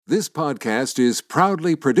This podcast is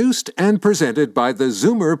proudly produced and presented by the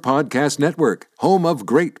Zoomer Podcast Network, home of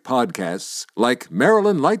great podcasts like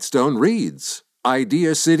Marilyn Lightstone Reads,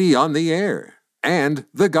 Idea City on the Air, and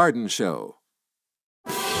The Garden Show.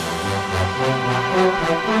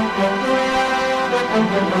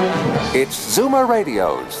 It's Zoomer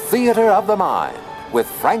Radio's Theater of the Mind with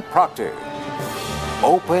Frank Proctor.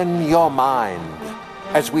 Open your mind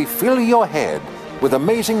as we fill your head with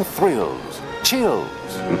amazing thrills, chills,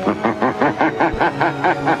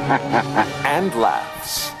 and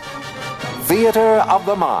laughs. Theater of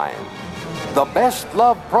the Mind. The best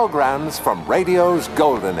love programs from radio's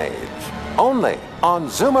golden age. Only on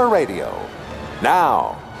Zoomer Radio.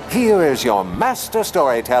 Now, here is your master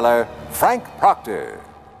storyteller, Frank Proctor.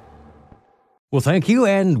 Well, thank you,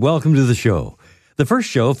 and welcome to the show. The first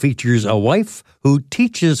show features a wife who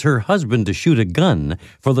teaches her husband to shoot a gun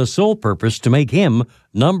for the sole purpose to make him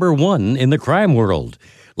number one in the crime world.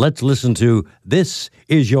 Let's listen to This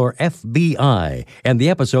Is Your FBI and the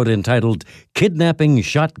episode entitled Kidnapping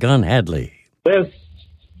Shotgun Hadley. This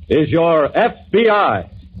is your FBI.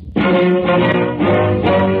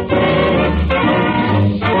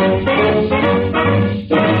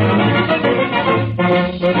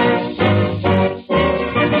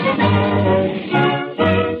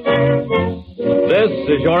 This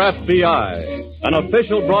is your FBI, an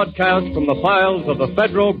official broadcast from the files of the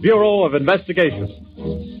Federal Bureau of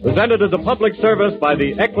Investigation, presented as a public service by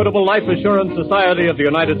the Equitable Life Assurance Society of the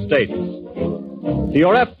United States. To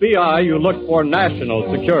your FBI, you look for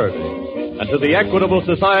national security, and to the Equitable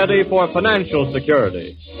Society for financial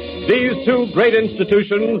security. These two great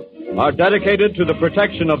institutions are dedicated to the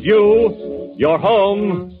protection of you, your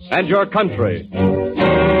home, and your country.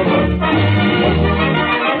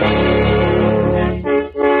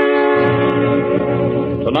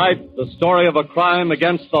 Tonight, the story of a crime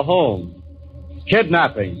against the home.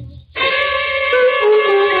 Kidnapping.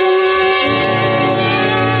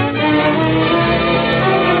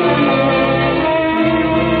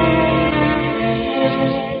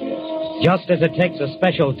 Just as it takes a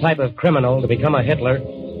special type of criminal to become a Hitler,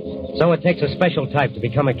 so it takes a special type to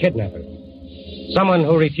become a kidnapper. Someone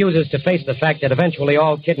who refuses to face the fact that eventually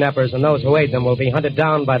all kidnappers and those who aid them will be hunted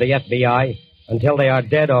down by the FBI until they are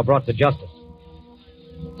dead or brought to justice.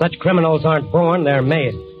 Such criminals aren't born, they're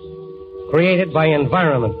made. Created by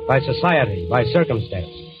environment, by society, by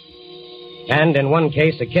circumstance. And in one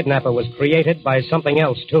case, a kidnapper was created by something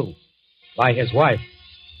else, too. By his wife.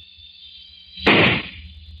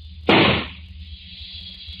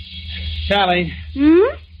 Sally.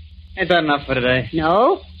 Ain't that enough for today?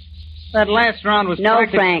 No. That last round was No,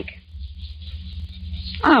 Frank.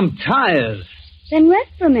 I'm tired. Then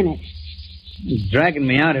rest for a minute. It's dragging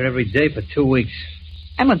me out here every day for 2 weeks.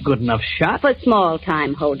 I'm a good enough shot. For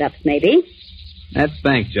small-time holdups, maybe. That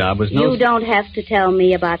bank job was no... You don't have to tell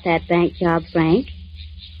me about that bank job, Frank.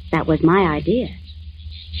 That was my idea.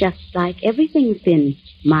 Just like everything's been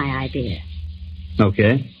my idea.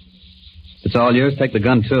 Okay. It's all yours. Take the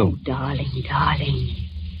gun, too. Darling.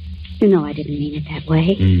 You know I didn't mean it that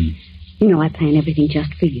way. You know I planned everything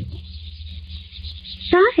just for you.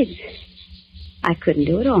 Besides, I couldn't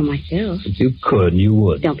do it all myself. If you could, you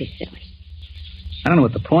would. Don't be silly. I don't know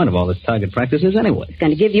what the point of all this target practice is anyway. It's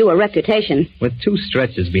going to give you a reputation. With 2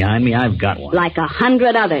 stretches behind me, I've got one. Like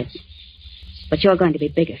 100 others. But you're going to be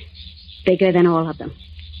bigger. Bigger than all of them.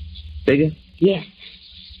 Bigger? Yes.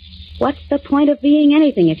 What's the point of being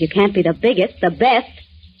anything if you can't be the biggest, the best?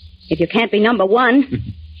 If you can't be number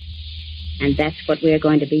one? And that's what we're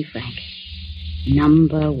going to be, Frank.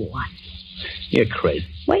 Number one. You're crazy.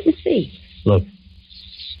 Wait and see. Look,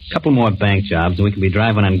 a couple more bank jobs and we can be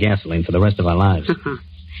driving on gasoline for the rest of our lives.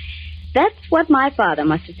 That's what my father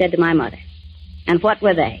must have said to my mother. And what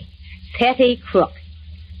were they? Petty crooks.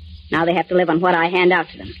 Now they have to live on what I hand out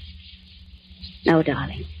to them. No,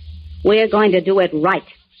 darling. We're going to do it right.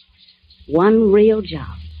 One real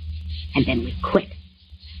job. And then we quit.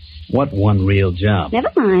 What one real job?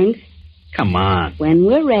 Never mind. Come on. When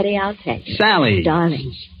we're ready, I'll tell you. Sally.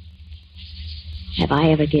 Darling, have I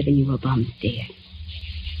ever given you a bum steer?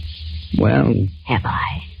 Well... Have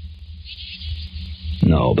I?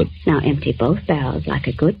 No, but... Now empty both barrels like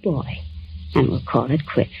a good boy, and we'll call it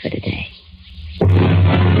quits for today.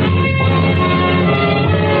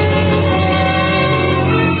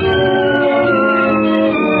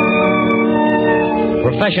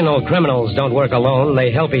 Professional criminals don't work alone,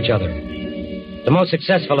 they help each other. The most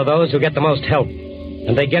successful are those who get the most help,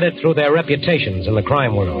 and they get it through their reputations in the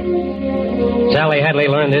crime world. Sally Hadley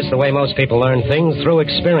learned this the way most people learn things, through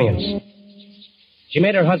experience. She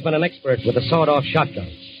made her husband an expert with a sawed-off shotgun,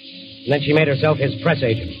 and then she made herself his press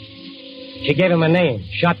agent. She gave him a name,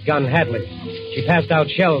 Shotgun Hadley. She passed out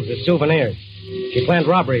shells as souvenirs. She planned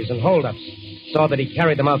robberies and holdups, saw that he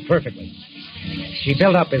carried them out perfectly. She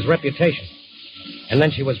built up his reputation. And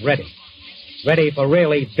then she was ready. Ready for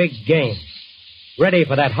really big game. Ready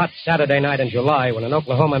for that hot Saturday night in July when an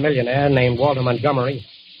Oklahoma millionaire named Walter Montgomery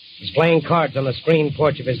was playing cards on the screen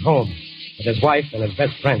porch of his home with his wife and his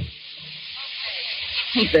best friend.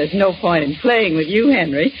 There's no point in playing with you,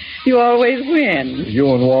 Henry. You always win.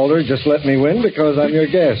 You and Walter just let me win because I'm your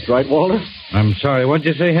guest, right, Walter? I'm sorry, what'd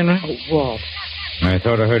you say, Henry? Oh, Walt. I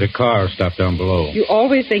thought I heard a car stop down below. You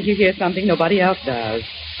always think you hear something nobody else does.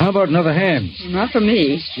 How about another hand? Not for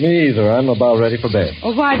me. Me either. I'm about ready for bed.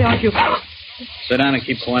 Well, why don't you... Sit down and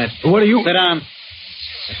keep quiet. What are you... Sit down.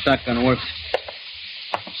 The shotgun works.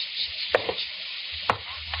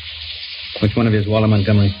 Which one of you is Walter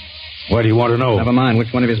Montgomery? What do you want to know? Never mind.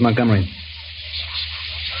 Which one of you is Montgomery?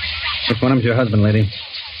 Which one of them's your husband, lady?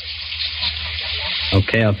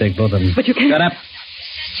 Okay, I'll take both of them. But you can't... Shut up.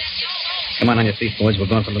 Come on your feet, boys. We're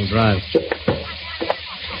going for a little drive.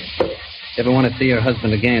 If you ever want to see your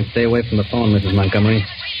husband again, stay away from the phone, Mrs. Montgomery.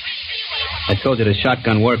 I told you the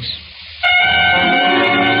shotgun works.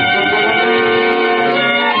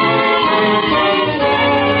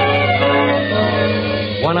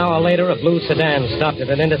 One hour later, a blue sedan stopped at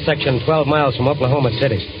an intersection 12 miles from Oklahoma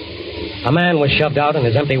City. A man was shoved out and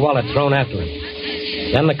his empty wallet thrown after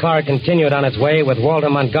him. Then the car continued on its way with Walter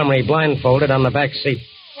Montgomery blindfolded on the back seat.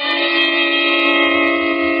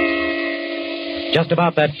 Just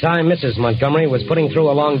about that time, Mrs. Montgomery was putting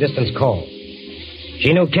through a long-distance call.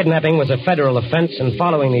 She knew kidnapping was a federal offense, and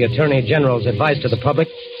following the Attorney General's advice to the public,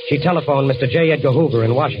 she telephoned Mr. J. Edgar Hoover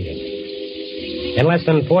in Washington. In less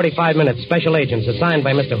than 45 minutes, special agents assigned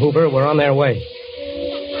by Mr. Hoover were on their way.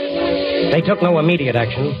 They took no immediate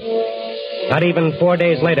action. Not even 4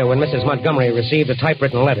 days later, when Mrs. Montgomery received a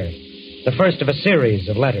typewritten letter, the first of a series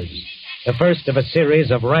of letters, the first of a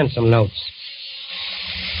series of ransom notes.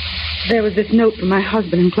 There was this note from my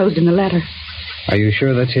husband enclosed in the letter. Are you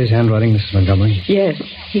sure that's his handwriting, Mrs. Montgomery? Yes.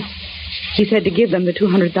 He said to give them the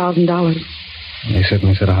 $200,000. They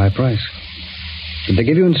certainly set a high price. Did they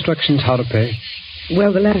give you instructions how to pay?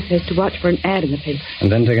 Well, the letter says to watch for an ad in the paper.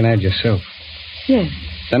 And then take an ad yourself? Yes.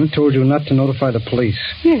 Then it told you not to notify the police?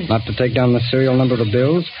 Yes. Not to take down the serial number of the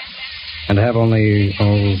bills? And to have only,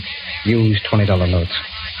 used $20 notes?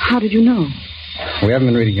 How did you know? We haven't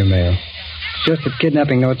been reading your mail. It's just that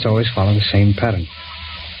kidnapping notes always follow the same pattern.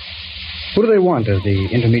 Who do they want as the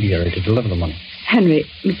intermediary to deliver the money? Henry,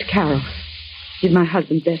 Mr. Carroll. He's my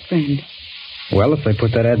husband's best friend. Well, if they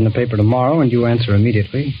put that ad in the paper tomorrow and you answer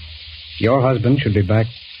immediately, your husband should be back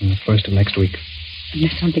on the 1st of next week.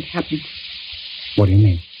 Unless something happens. What do you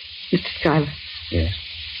mean? Mr. Schuyler. Yes?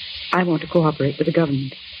 I want to cooperate with the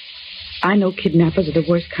government. I know kidnappers are the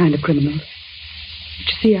worst kind of criminals. But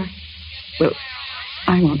you see,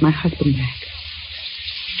 I want my husband back.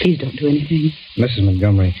 Please don't do anything. Mrs.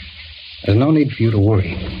 Montgomery, there's no need for you to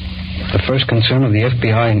worry. The first concern of the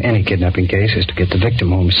FBI in any kidnapping case is to get the victim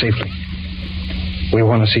home safely. We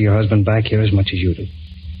want to see your husband back here as much as you do.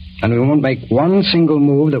 And we won't make one single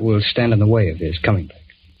move that will stand in the way of his coming back.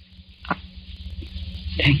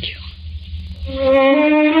 Thank you.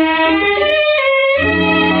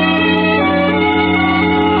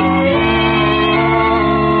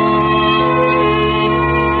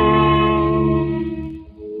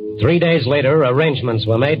 3 days later, arrangements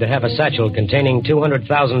were made to have a satchel containing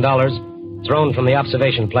 $200,000 thrown from the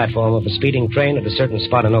observation platform of a speeding train at a certain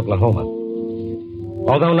spot in Oklahoma.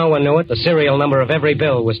 Although no one knew it, the serial number of every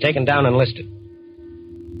bill was taken down and listed.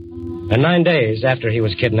 And 9 days after he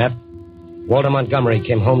was kidnapped, Walter Montgomery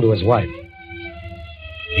came home to his wife.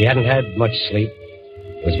 He hadn't had much sleep.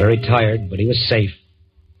 He was very tired, but he was safe.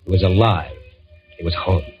 He was alive. He was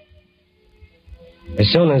home. As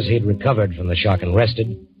soon as he'd recovered from the shock and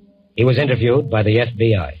rested, he was interviewed by the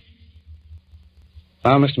FBI.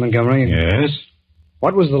 Now, Mr. Montgomery. Yes?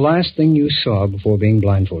 What was the last thing you saw before being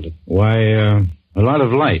blindfolded? Why, a lot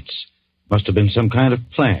of lights. Must have been some kind of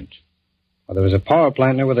plant. Well, there was a power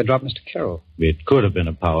plant near where they dropped Mr. Carroll. It could have been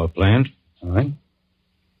a power plant. All right.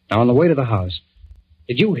 Now, on the way to the house,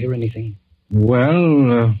 did you hear anything?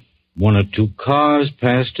 Well, 1 or 2 cars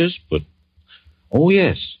passed us, but... Oh,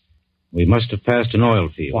 yes. We must have passed an oil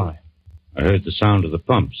field. Why? I heard the sound of the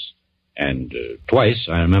pumps. And twice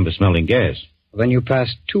I remember smelling gas. Well, then you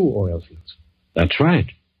passed 2 oil fields. That's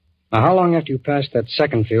right. Now, how long after you passed that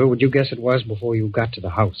second field would you guess it was before you got to the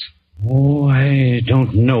house? Oh, I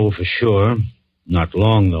don't know for sure. Not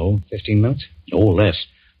long, though. 15 minutes? Oh, less.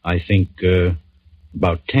 I think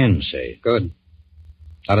about 10, say. Good.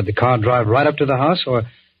 Now, did the car drive right up to the house, or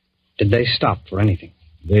did they stop for anything?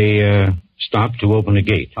 They stopped to open a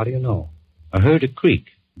gate. How do you know? I heard a creak.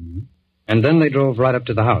 Mm-hmm. And then they drove right up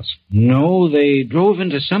to the house. No, they drove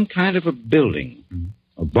into some kind of a building.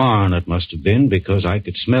 Mm-hmm. A barn, it must have been, because I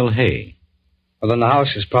could smell hay. Well, then the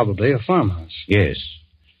house is probably a farmhouse. Yes.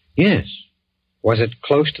 Yes. Was it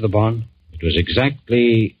close to the barn? It was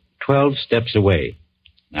exactly 12 steps away.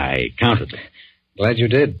 I counted them. Glad you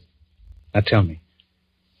did. Now tell me,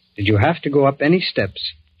 did you have to go up any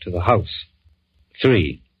steps to the house?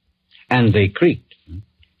 3. And they creaked.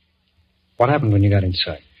 What happened when you got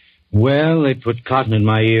inside? Well, they put cotton in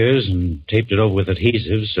my ears and taped it over with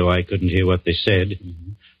adhesive so I couldn't hear what they said.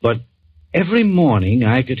 Mm-hmm. But every morning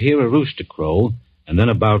I could hear a rooster crow, and then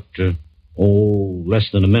about, less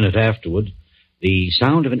than a minute afterward, the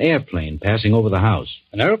sound of an airplane passing over the house.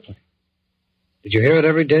 An airplane? Did you hear it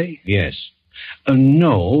every day? Yes.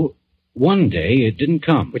 No. One day it didn't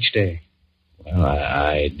come. Which day? Well,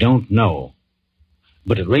 I don't know.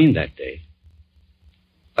 But it rained that day.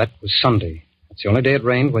 That was Sunday. That's the only day it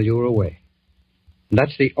rained while you were away. And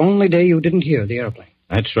that's the only day you didn't hear the airplane.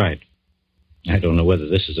 That's right. I don't know whether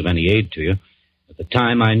this is of any aid to you. At the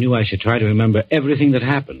time, I knew I should try to remember everything that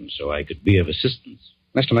happened so I could be of assistance.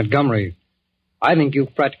 Mr. Montgomery, I think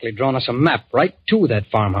you've practically drawn us a map right to that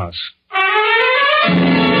farmhouse.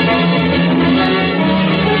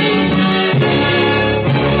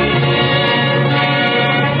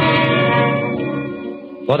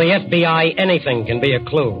 For the FBI, anything can be a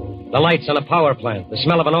clue. The lights on a power plant, the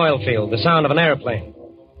smell of an oil field, the sound of an airplane.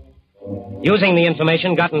 Using the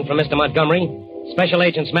information gotten from Mr. Montgomery, special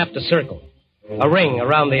agents mapped a circle, a ring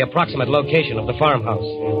around the approximate location of the farmhouse.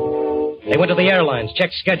 They went to the airlines,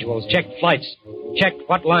 checked schedules, checked flights, checked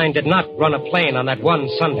what line did not run a plane on that one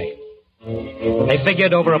Sunday. They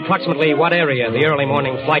figured over approximately what area the early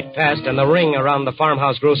morning flight passed, and the ring around the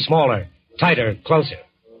farmhouse grew smaller, tighter, closer.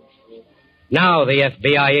 Now the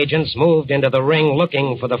FBI agents moved into the ring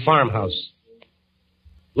looking for the farmhouse.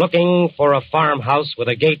 Looking for a farmhouse with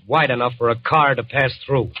a gate wide enough for a car to pass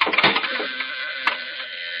through.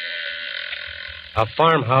 A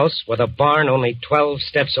farmhouse with a barn only 12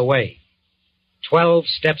 steps away. 12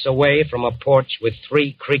 steps away from a porch with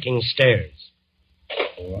 3 creaking stairs.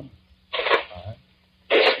 4, 5,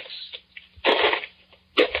 6.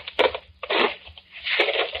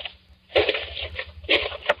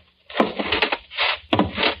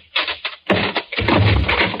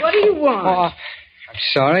 What do you want? Oh, I'm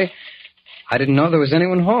sorry. I didn't know there was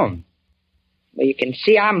anyone home. Well, you can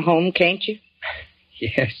see I'm home, can't you?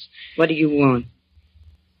 Yes. What do you want?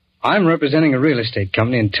 I'm representing a real estate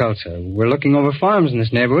company in Tulsa. We're looking over farms in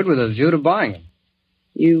this neighborhood with a view to buying them.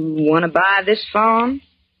 You want to buy this farm?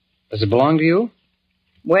 Does it belong to you?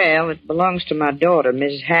 Well, it belongs to my daughter,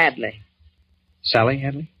 Mrs. Hadley. Sally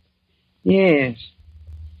Hadley? Yes.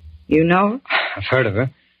 You know her? I've heard of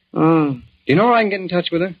her. Oh. Do you know where I can get in touch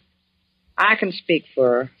with her? I can speak for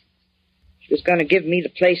her. She was going to give me the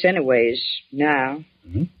place anyways, now.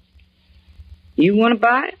 Mm-hmm. You want to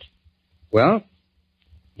buy it? Well,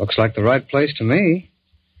 looks like the right place to me.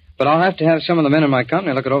 But I'll have to have some of the men in my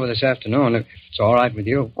company look it over this afternoon, if it's all right with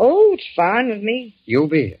you. Oh, it's fine with me. You'll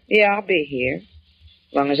be here? Yeah, I'll be here.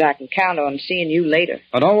 As long as I can count on seeing you later.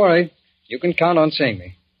 Oh, don't worry. You can count on seeing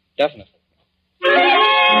me. Definitely.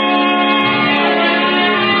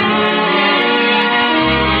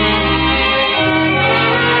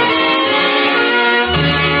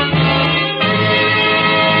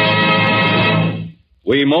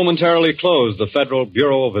 We momentarily close the Federal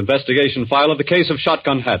Bureau of Investigation file of the case of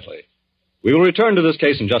Shotgun Hadley. We will return to this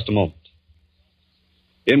case in just a moment.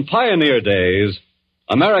 In pioneer days,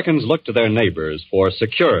 Americans looked to their neighbors for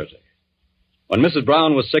security. When Mrs.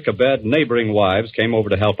 Brown was sick abed, neighboring wives came over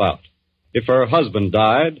to help out. If her husband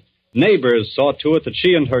died, neighbors saw to it that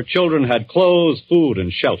she and her children had clothes, food,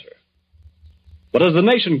 and shelter. But as the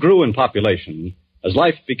nation grew in population, as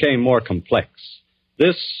life became more complex,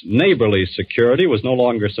 this neighborly security was no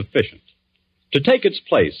longer sufficient. To take its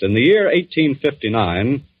place, in the year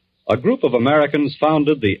 1859, a group of Americans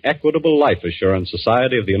founded the Equitable Life Assurance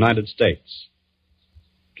Society of the United States.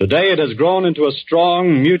 Today it has grown into a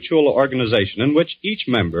strong mutual organization in which each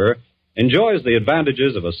member enjoys the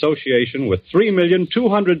advantages of association with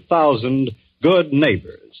 3,200,000 good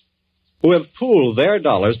neighbors who have pooled their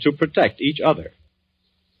dollars to protect each other.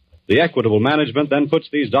 The Equitable management then puts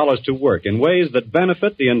these dollars to work in ways that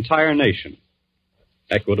benefit the entire nation.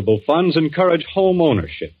 Equitable funds encourage home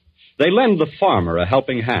ownership. They lend the farmer a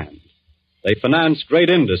helping hand. They finance great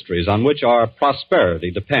industries on which our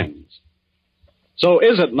prosperity depends. So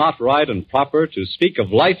is it not right and proper to speak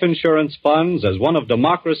of life insurance funds as one of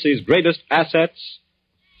democracy's greatest assets?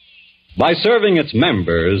 By serving its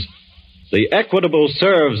members, The Equitable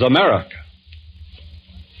Serves America.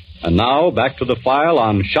 And now, back to the file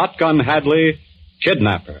on Shotgun Hadley,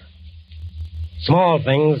 Kidnapper. Small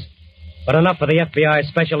things, but enough for the FBI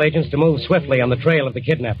special agents to move swiftly on the trail of the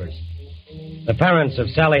kidnappers. The parents of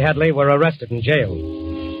Sally Hadley were arrested and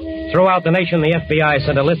jailed. Throughout the nation, the FBI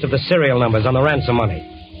sent a list of the serial numbers on the ransom money,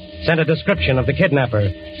 sent a description of the kidnapper,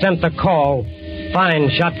 sent the call,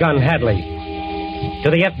 "Find Shotgun Hadley." To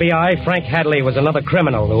the FBI, Frank Hadley was another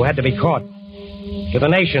criminal who had to be caught. To the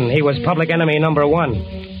nation, he was public enemy number one.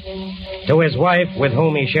 To his wife, with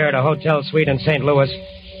whom he shared a hotel suite in St. Louis,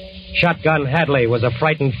 Shotgun Hadley was a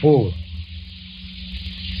frightened fool.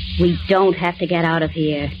 We don't have to get out of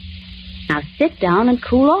here. Now sit down and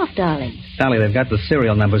cool off, darling. Sally, they've got the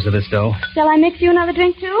serial numbers of this dough. Shall I mix you another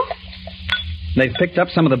drink, too? They've picked up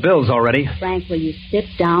some of the bills already. Frank, will you sit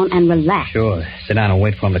down and relax? Sure. Sit down and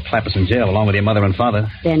wait for them to clap us in jail along with your mother and father.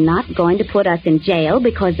 They're not going to put us in jail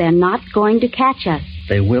because they're not going to catch us.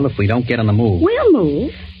 They will if we don't get on the move. We'll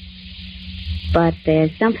move. But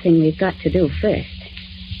there's something we've got to do first.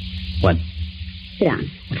 What? Sit down.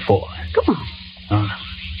 What for? Come on. Oh.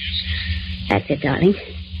 That's it, darling.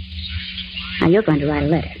 Now, you're going to write a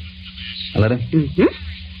letter. A letter? Mm-hmm.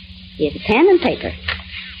 Here's a pen and paper.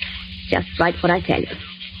 Just write what I tell you.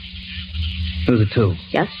 Who's it to?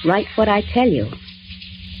 Just write what I tell you.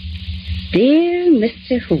 Dear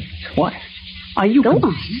Mr. Hoover. What? Are you... Go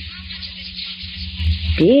on.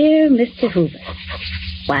 Dear Mr. Hoover,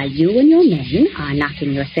 while you and your men are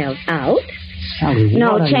knocking yourselves out... Sally,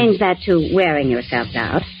 no, change that to wearing yourselves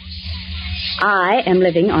out. I am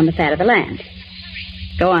living on the fat of the land.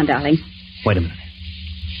 Go on, darling. Wait a minute.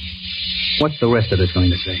 What's the rest of this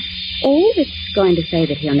going to say? Oh, it's going to say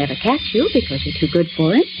that he'll never catch you because you're too good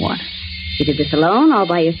for him. What? You did this alone, all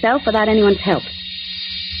by yourself, without anyone's help.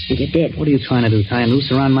 And you did. What are you trying to do, tie a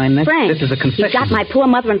noose around my neck? Frank, this is a confession. you've got my poor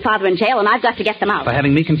mother and father in jail, and I've got to get them out. By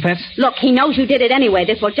having me confess? Look, he knows you did it anyway.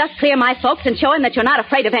 This will just clear my folks and show him that you're not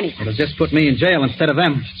afraid of anything. It'll just put me in jail instead of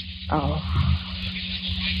them. Oh.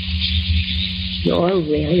 You're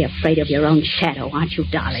really afraid of your own shadow, aren't you,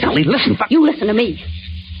 darling? Sally, listen. You listen to me.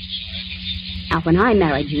 Now, when I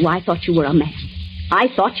married you, I thought you were a man. I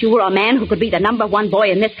thought you were a man who could be the number one boy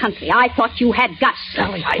in this country. I thought you had guts.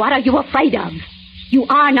 Sally, What are you afraid of? You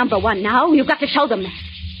are number one now. You've got to show them that.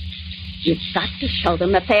 You've got to show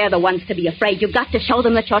them that they're the ones to be afraid. You've got to show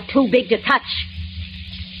them that you're too big to touch.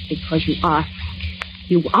 Because you are, Frank.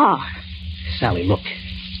 You are. Sally, look.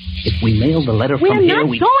 If we mail the letter from here,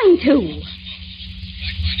 We're not going to.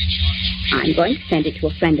 I'm going to send it to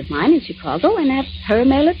a friend of mine in Chicago and have her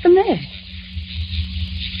mail it from there.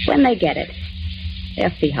 When they get it,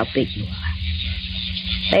 they'll see how big you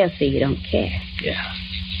are. They'll see you don't care. Yeah.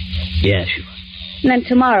 Yeah, sure. And then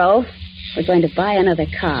tomorrow, we're going to buy another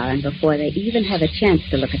car, and before they even have a chance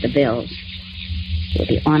to look at the bills, we'll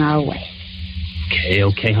be on our way.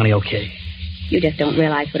 Okay, honey, okay. You just don't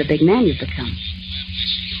realize what a big man you've become.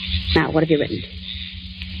 Now, what have you written?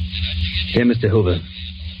 Dear Mr. Hoover,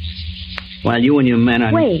 while you and your men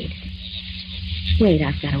are... Wait,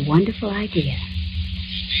 I've got a wonderful idea.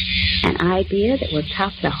 An idea that will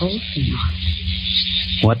top the whole thing off.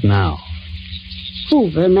 What now?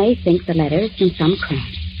 Hoover may think the letter is from some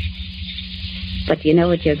crime. But you know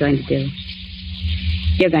what you're going to do?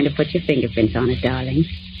 You're going to put your fingerprints on it, darling.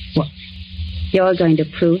 What? You're going to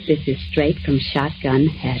prove this is straight from Shotgun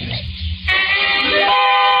Hadley.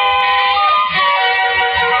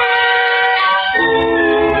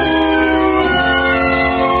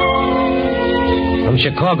 From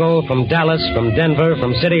Chicago, from Dallas, from Denver,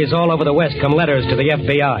 from cities all over the West come letters to the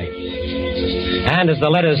FBI. And as the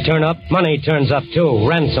letters turn up, money turns up, too.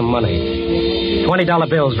 Ransom money. $20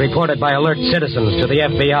 bills reported by alert citizens to the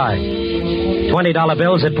FBI. $20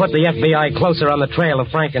 bills that put the FBI closer on the trail of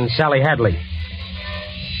Frank and Sally Hadley.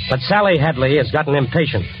 But Sally Hadley has gotten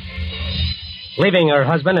impatient. Leaving her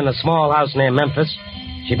husband in a small house near Memphis,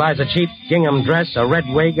 she buys a cheap gingham dress, a red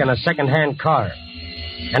wig, and a second-hand car.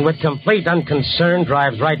 And with complete unconcern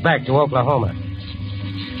drives right back to Oklahoma.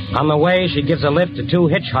 On the way, she gives a lift to two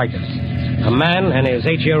hitchhikers, a man and his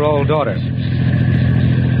 8-year-old daughter.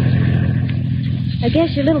 I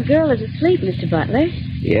guess your little girl is asleep, Mr. Butler.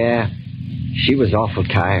 Yeah, she was awful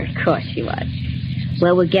tired. Of course she was.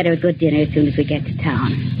 Well, we'll get her a good dinner as soon as we get to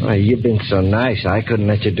town. Well, you've been so nice, I couldn't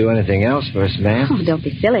let you do anything else for us, ma'am. Oh, don't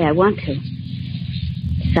be silly. I want to.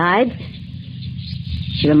 Besides,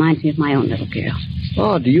 she reminds me of my own little girl.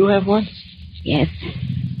 Oh, do you have one? Yes,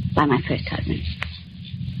 by my first husband.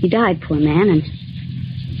 He died, poor man, and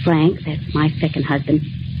Frank, that's my second husband,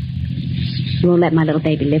 won't let my little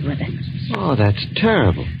baby live with her. Oh, that's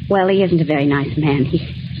terrible. Well, he isn't a very nice man.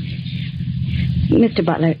 Mr.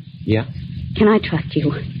 Butler. Yeah? Can I trust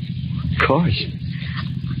you? Of course.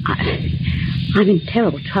 I'm in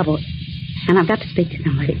terrible trouble, and I've got to speak to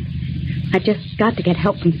somebody. I've just got to get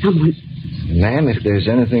help from someone. Ma'am, if there's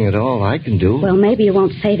anything at all I can do... Well, maybe you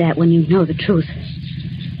won't say that when you know the truth.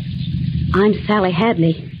 I'm Sally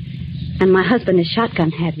Hadley, and my husband is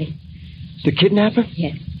Shotgun Hadley. The kidnapper?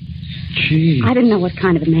 Yes. Gee. I didn't know what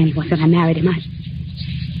kind of a man he was when I married him.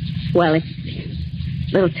 Well, it's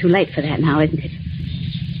a little too late for that now, isn't it?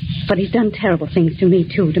 But he's done terrible things to me,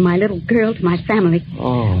 too, to my little girl, to my family.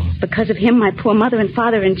 Oh. Because of him, my poor mother and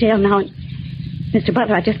father are in jail now, and Mr.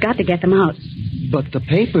 Butler, I just got to get them out. But the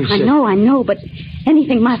papers... I know, but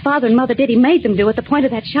anything my father and mother did, he made them do at the point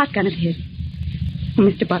of that shotgun of his. Oh,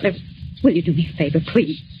 Mr. Butler, will you do me a favor,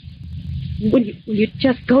 please? Will you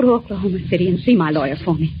just go to Oklahoma City and see my lawyer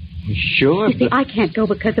for me? Sure, You see, I can't go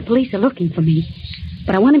because the police are looking for me.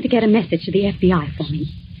 But I want him to get a message to the FBI for me.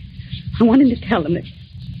 I want him to tell them that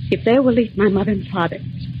if they'll release my mother and father,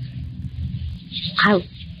 I'll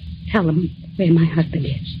tell them where my husband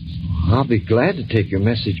is. I'll be glad to take your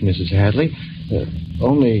message, Mrs. Hadley.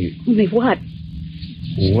 Only... Only what?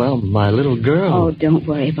 Well, my little girl. Oh, don't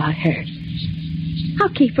worry about her.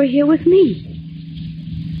 I'll keep her here with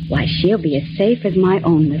me. Why, she'll be as safe as my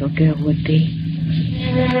own little girl would be.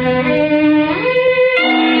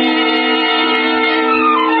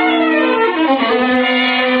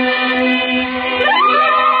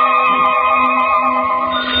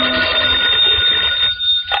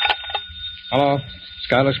 Hello,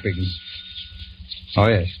 Schuyler speaking. Oh,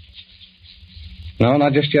 yes. No,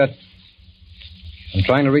 not just yet. I'm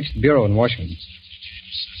trying to reach the bureau in Washington.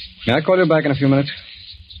 May I call you back in a few minutes?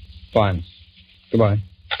 Fine. Goodbye.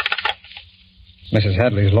 Mrs.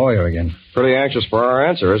 Hadley's lawyer again. Pretty anxious for our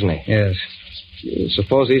answer, isn't he? Yes.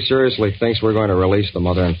 Suppose he seriously thinks we're going to release the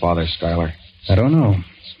mother and father, Schuyler. I don't know.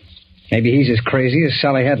 Maybe he's as crazy as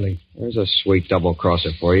Sally Hadley. There's a sweet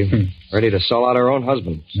double-crosser for you. Ready to sell out her own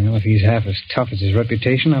husband. Well, if he's half as tough as his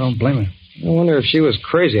reputation, I don't blame her. I wonder if she was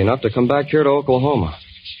crazy enough to come back here to Oklahoma.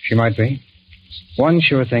 She might be. One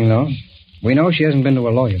sure thing, though. We know she hasn't been to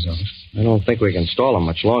a lawyer's office. I don't think we can stall him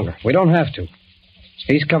much longer. We don't have to.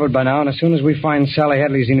 He's covered by now, and as soon as we find Sally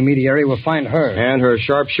Hadley's intermediary, we'll find her. And her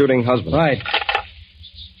sharpshooting husband. Right.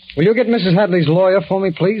 Will you get Mrs. Hadley's lawyer for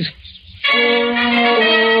me, please?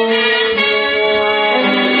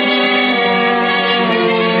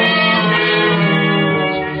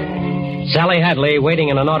 Sally Hadley, waiting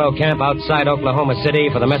in an auto camp outside Oklahoma City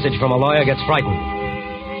for the message from a lawyer, gets frightened.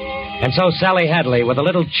 And so Sally Hadley, with a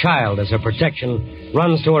little child as her protection,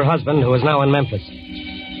 runs to her husband, who is now in Memphis.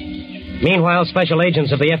 Meanwhile, special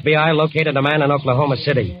agents of the FBI located a man in Oklahoma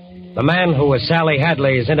City. The man who was Sally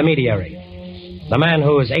Hadley's intermediary. The man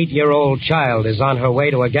whose 8-year-old child is on her way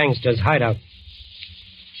to a gangster's hideout.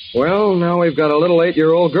 Well, now we've got a little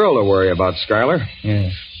 8-year-old girl to worry about, Schuyler.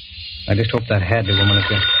 Yes. I just hope that Hadley woman is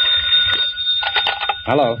there.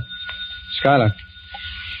 Hello. Schuyler.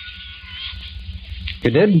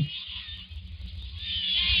 You did?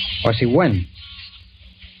 I see when.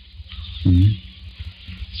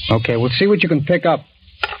 Okay, we'll see what you can pick up.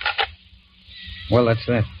 Well, that's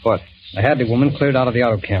that. What? The Hadley woman cleared out of the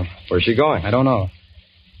auto camp. Where's she going? I don't know.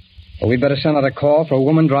 But we'd better send out a call for a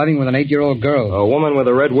woman driving with an 8-year-old girl. A woman with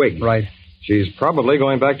a red wig. Right. She's probably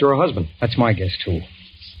going back to her husband. That's my guess, too.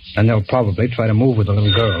 And they'll probably try to move with the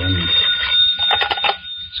little girl. And...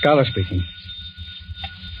 Schuyler speaking.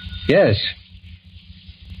 Yes.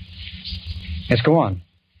 Yes, go on.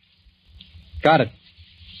 Got it.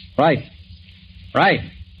 Right.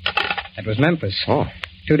 That was Memphis. Oh.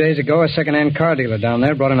 2 days ago, a second-hand car dealer down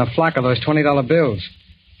there brought in a flock of those $20 bills.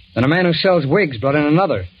 Then a man who sells wigs brought in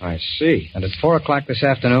another. I see. And at 4 o'clock this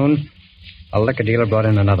afternoon, a liquor dealer brought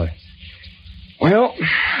in another. Well,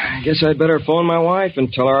 I guess I'd better phone my wife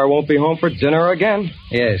and tell her I won't be home for dinner again.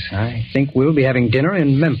 Yes, I think we'll be having dinner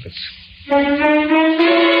in Memphis.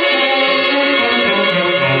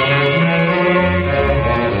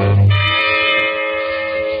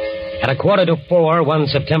 At 4:15 one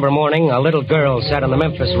September morning, a little girl sat on the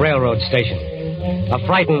Memphis railroad station. A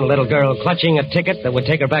frightened little girl clutching a ticket that would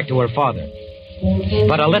take her back to her father.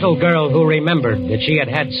 But a little girl who remembered that she had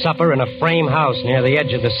had supper in a frame house near the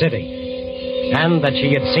edge of the city. And that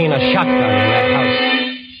she had seen a shotgun in that house.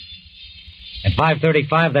 At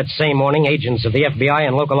 5:35 that same morning, agents of the FBI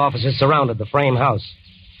and local offices surrounded the frame house.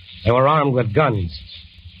 They were armed with guns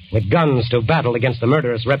to battle against the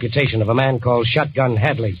murderous reputation of a man called Shotgun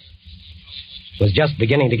Hadley. It was just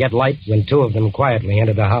beginning to get light when 2 of them quietly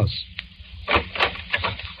entered the house.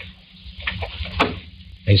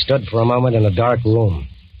 They stood for a moment in a dark room.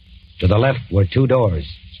 To the left were 2 doors.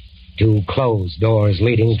 2 closed doors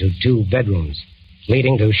leading to 2 bedrooms.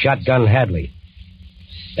 leading to Shotgun Hadley.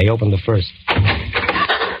 They opened the first.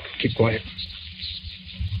 Keep quiet.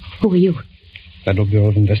 Who are you? Federal Bureau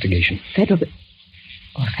of Investigation.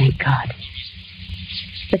 Oh, thank God.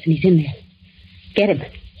 Listen, he's in there. Get him.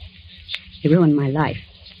 He ruined my life.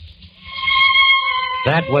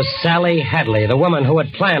 That was Sally Hadley, the woman who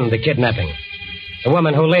had planned the kidnapping. The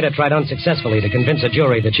woman who later tried unsuccessfully to convince a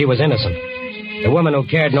jury that she was innocent. The woman who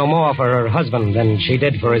cared no more for her husband than she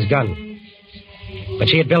did for his gun. But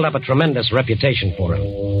she had built up a tremendous reputation for him.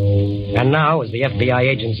 And now, as the FBI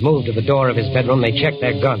agents moved to the door of his bedroom, they checked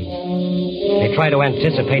their guns. They tried to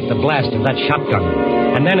anticipate the blast of that shotgun.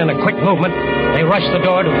 And then, in a quick movement, they rushed the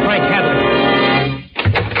door to Frank Hadley.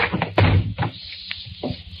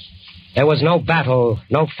 There was no battle,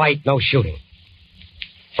 no fight, no shooting.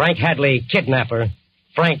 Frank Hadley, kidnapper,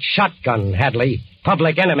 Frank Shotgun Hadley,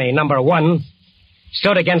 public enemy number 1,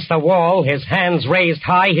 stood against the wall, his hands raised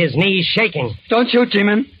high, his knees shaking. Don't shoot,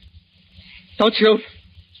 G-Man. Don't shoot.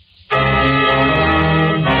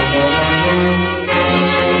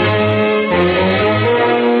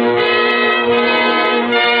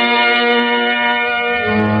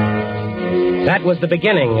 That was the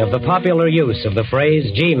beginning of the popular use of the phrase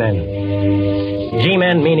G-men.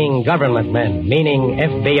 G-men meaning government men, meaning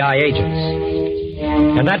FBI agents.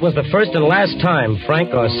 And that was the first and last time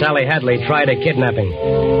Frank or Sally Hadley tried a kidnapping.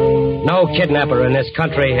 No kidnapper in this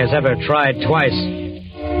country has ever tried twice,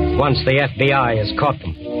 once the FBI has caught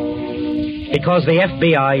them. Because the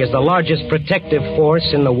FBI is the largest protective force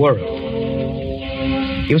in the world.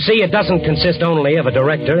 You see, it doesn't consist only of a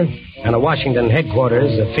director and a Washington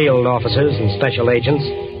headquarters of field officers and special agents.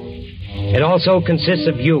 It also consists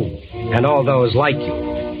of you and all those like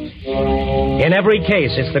you. In every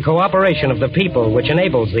case, it's the cooperation of the people which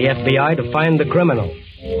enables the FBI to find the criminal.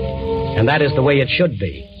 And that is the way it should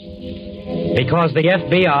be. Because the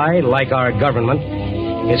FBI, like our government,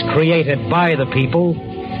 is created by the people,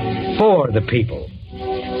 for the people.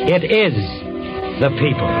 It is the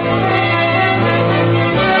people.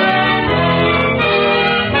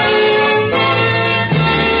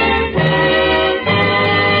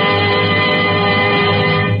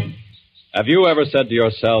 Have you ever said to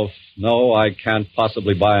yourself, no, I can't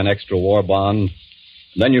possibly buy an extra war bond?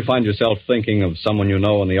 Then you find yourself thinking of someone you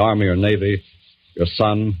know in the Army or Navy, your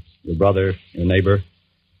son, your brother, your neighbor.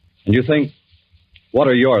 And you think, what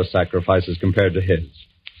are your sacrifices compared to his?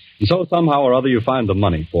 And so somehow or other you find the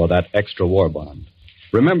money for that extra war bond.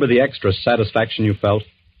 Remember the extra satisfaction you felt?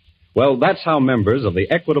 Well, that's how members of the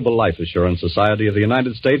Equitable Life Assurance Society of the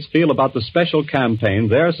United States feel about the special campaign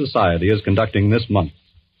their society is conducting this month.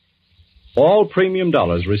 All premium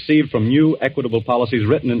dollars received from new Equitable policies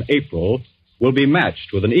written in April will be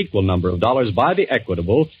matched with an equal number of dollars by the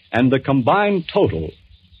Equitable, and the combined total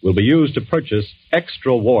will be used to purchase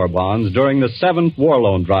extra war bonds during the 7th War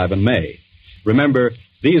Loan Drive in May. Remember,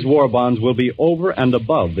 these war bonds will be over and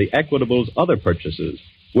above the Equitable's other purchases,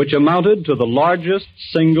 which amounted to the largest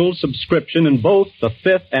single subscription in both the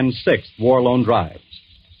 5th and 6th War Loan Drives.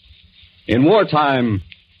 In wartime,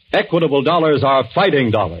 Equitable dollars are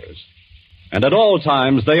fighting dollars. And at all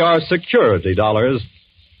times, they are security dollars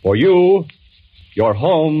for you, your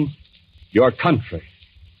home, your country.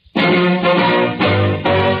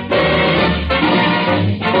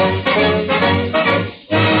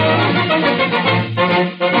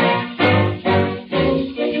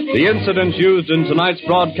 The incidents used in tonight's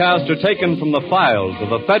broadcast are taken from the files of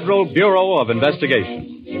the Federal Bureau of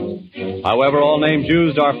Investigation. However, all names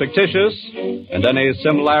used are fictitious, and any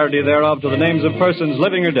similarity thereof to the names of persons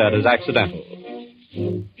living or dead is accidental.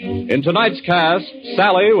 In tonight's cast,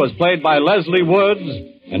 Sally was played by Leslie Woods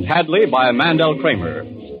and Hadley by Mandel Kramer.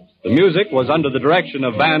 The music was under the direction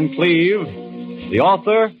of Van Cleve. The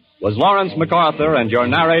author was Lawrence MacArthur, and your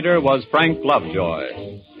narrator was Frank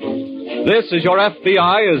Lovejoy. This is Your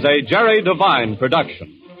FBI is a Jerry Devine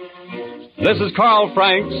production. This is Carl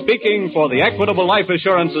Frank speaking for the Equitable Life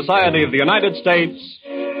Assurance Society of the United States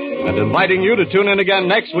and inviting you to tune in again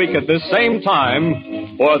next week at this same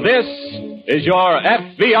time for This is Your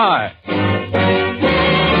FBI.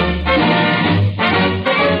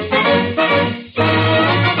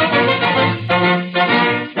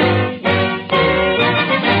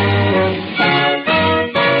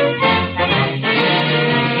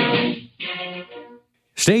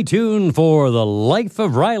 Stay tuned for The Life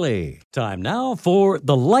of Riley. Time now for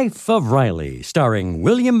The Life of Riley, starring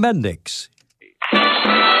William Bendix.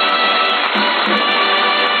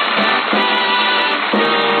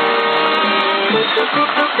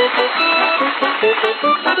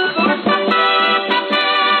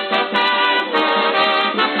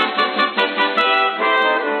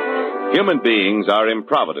 Human beings are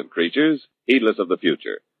improvident creatures, heedless of the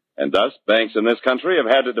future. And thus, banks in this country have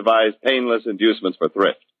had to devise painless inducements for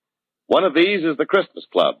thrift. One of these is the Christmas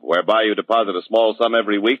Club, whereby you deposit a small sum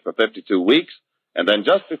every week for 52 weeks, and then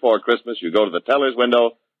just before Christmas you go to the teller's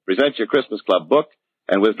window, present your Christmas Club book,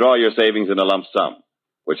 and withdraw your savings in a lump sum,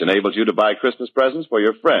 which enables you to buy Christmas presents for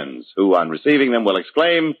your friends, who, on receiving them, will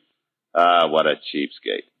exclaim, what a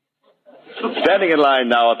cheapskate. Standing in line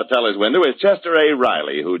now at the teller's window is Chester A.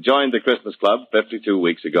 Riley, who joined the Christmas Club 52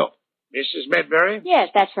 weeks ago. Mrs. Medbury? Yes,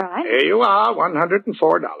 that's right. Here you are,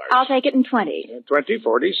 $104. I'll take it in 20. 20,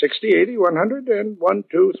 40, 60, 80, 100, and 1,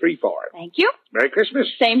 2, 3, 4. Thank you. Merry Christmas.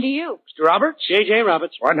 Same to you. Mr. Roberts? J.J.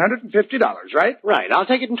 Roberts. $150, right? Right. I'll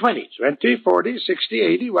take it in 20s. 20, 40, 60,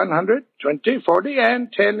 80, 100, 20, 40,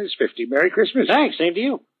 and 10 is 50. Merry Christmas. Thanks. Same to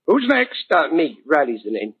you. Who's next? Me. Riley's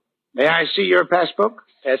the name. May I see your passbook?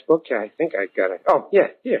 Passbook? Yeah, I think I got it. Oh,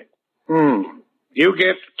 yeah, here. You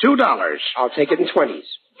get $2. I'll take it in 20s.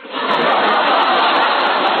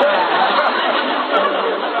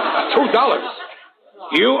 $2.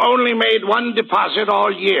 You only made one deposit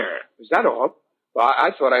all year. Is that all? Well,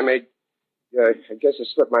 I thought I made... I guess it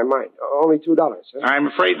slipped my mind. Only $2, huh? I'm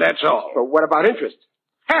afraid that's all. But what about interest?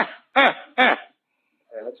 Ha, ha, ha.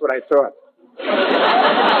 Yeah, that's what I thought.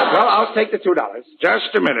 Well, I'll take the $2.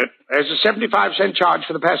 Just a minute. There's a 75-cent charge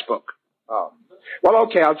for the passbook. Oh. Well,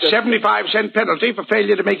 okay, I'll just... 75-cent penalty for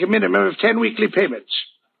failure to make a minimum of 10 weekly payments.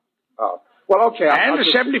 Oh. Well, okay, And I'll a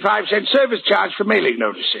 75-cent service charge for mailing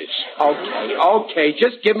notices. Okay,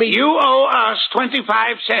 just give me... You owe us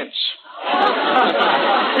 25 cents.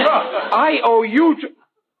 I owe you...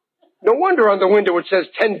 No wonder on the window it says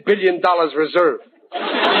 $10 billion reserve.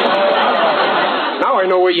 Now I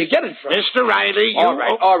know where you get it from. Mr. Riley,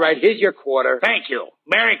 you... All right, here's your quarter. Thank you.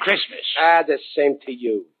 Merry Christmas. The same to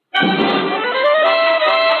you.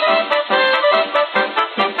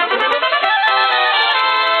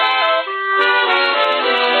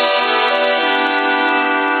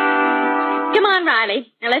 Come on,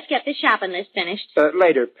 Riley. Now let's get this shopping list finished.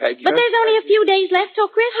 Later, Peg. But there's only a few days left till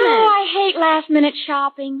Christmas. Oh, I hate last-minute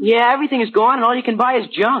shopping. Yeah, everything is gone and all you can buy is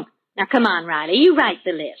junk. Now, come on, Riley. You write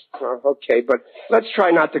the list. Okay, but let's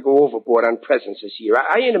try not to go overboard on presents this year.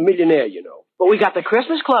 I ain't a millionaire, you know. But we got the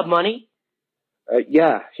Christmas Club money.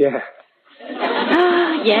 Yeah.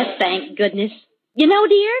 Oh, yes, thank goodness. You know,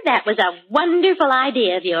 dear, that was a wonderful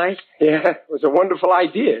idea of yours. Yeah, it was a wonderful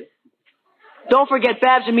idea. Don't forget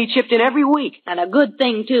Babs and me chipped in every week. And a good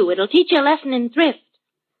thing, too. It'll teach you a lesson in thrift.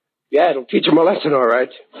 Yeah, it'll teach them a lesson, all right.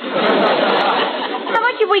 How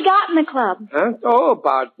much have we got in the club? Huh? Oh,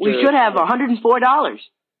 about... We should have $104.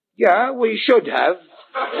 Yeah, we should have.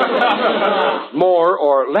 More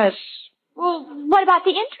or less. Well, what about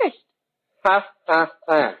the interest?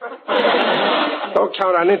 Don't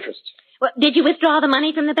count on interest. Well, did you withdraw the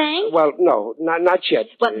money from the bank? Well, no, not yet.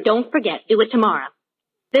 Well, don't forget. Do it tomorrow.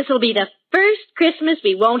 This will be the first Christmas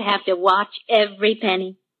we won't have to watch every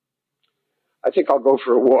penny. I think I'll go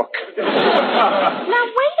for a walk. Now,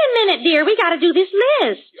 wait a minute, dear. We got to do this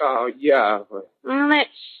list. Oh, yeah. Well,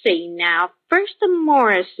 let's see now. First, the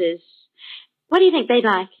Morrises. What do you think they'd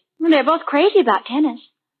like? Well, they're both crazy about tennis.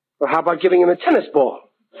 Well, how about giving him a tennis ball?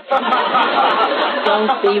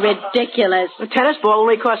 Don't be ridiculous. The tennis ball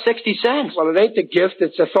only costs 60 cents. Well, it ain't the gift.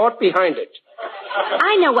 It's the thought behind it.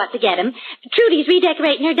 I know what to get him. Trudy's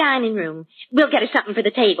redecorating her dining room. We'll get her something for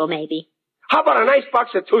the table, maybe. How about a nice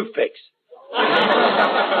box of toothpicks?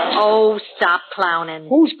 Oh, stop clowning.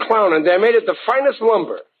 Who's clowning? They're made of the finest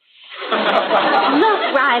lumber.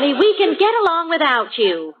 Look, Riley, we can get along without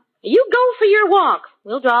you. You go for your walk.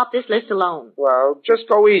 We'll draw up this list alone. Well, just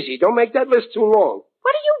go easy. Don't make that list too long.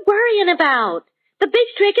 What are you worrying about? The big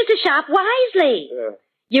trick is to shop wisely. Yeah.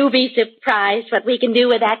 You'll be surprised what we can do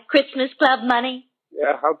with that Christmas Club money.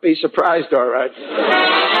 Yeah, I'll be surprised, all right.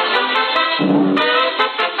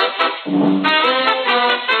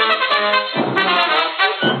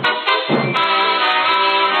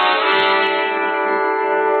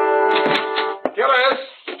 Gillis!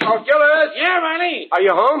 Oh, Gillis! Yeah, Riley? Are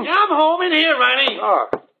you home? Yeah, I'm home in here, Riley.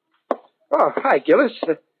 Oh, hi, Gillis.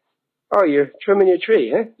 Oh, you're trimming your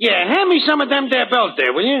tree, huh? Yeah, hand me some of them there bells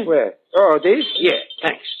there, will you? Where? Oh, these? Yeah,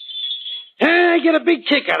 thanks. I get a big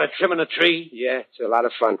kick out of trimming a tree. Yeah, it's a lot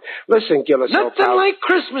of fun. Listen, Gillis, Nothing like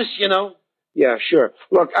Christmas, you know. Yeah, sure.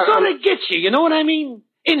 Look, Sort of gets you know what I mean?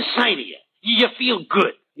 Inside of you. You feel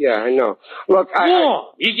good. Yeah, I know. Look,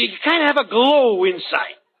 warm. You kind of have a glow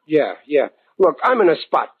inside. Yeah. Look, I'm in a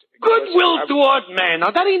spot. Goodwill toward man.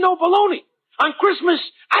 Now, that ain't no baloney. On Christmas,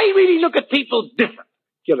 I really look at people different.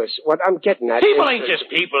 Gillis, what I'm getting at People ain't just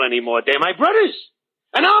people anymore. They're my brothers.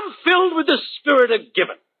 And I'm filled with the spirit of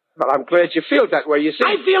giving. Well, I'm glad you feel that way, you see.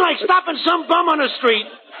 I feel like stopping some bum on the street.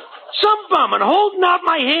 Some bum and holding out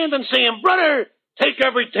my hand and saying, brother, take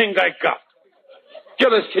everything I got.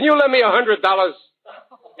 Gillis, can you lend me $100?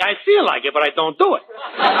 I feel like it, but I don't do it.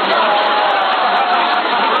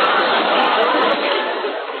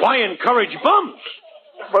 Why encourage bums?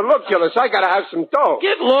 But look, Gillis, I gotta have some dough.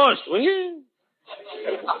 Get lost, will you?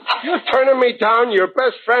 You're turning me down, your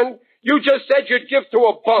best friend. You just said you'd give to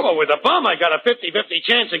a bum. Well, with a bum, I got a 50-50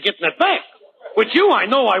 chance of getting it back. With you, I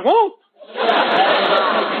know I won't.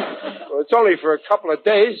 Well, it's only for a couple of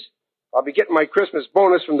days. I'll be getting my Christmas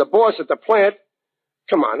bonus from the boss at the plant.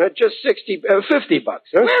 Come on, just $50, huh?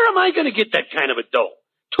 Where am I going to get that kind of a dough?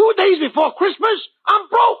 2 days before Christmas? I'm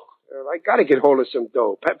broke. Well, I gotta get hold of some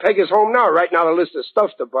dough. Peg is home now, writing out a list of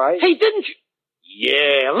stuff to buy. Hey, didn't you?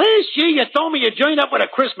 Yeah, last year you told me you joined up with a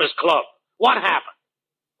Christmas club. What happened?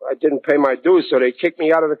 I didn't pay my dues, so they kicked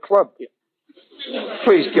me out of the club.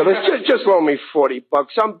 Please, Gillis, just loan me $40.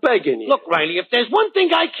 I'm begging you. Look, Riley, if there's one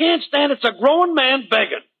thing I can't stand, it's a grown man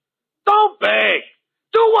begging. Don't beg.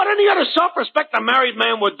 Do what any other self-respecting married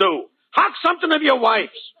man would do. Hock something of your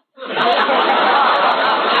wife's.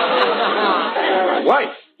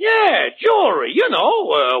 Wife? Yeah, jewelry,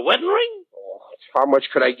 wedding ring. Oh, how much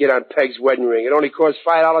could I get on Peg's wedding ring? It only cost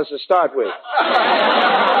 $5 to start with.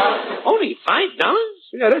 Only $5?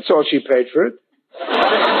 Yeah, that's all she paid for it.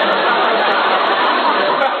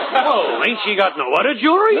 Oh, ain't she got no other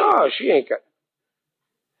jewelry? No, she ain't got...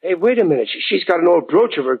 Hey, wait a minute. She's got an old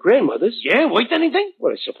brooch of her grandmother's. Yeah, worth anything?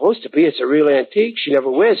 Well, it's supposed to be. It's a real antique. She never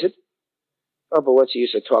wears it. Oh, but what's the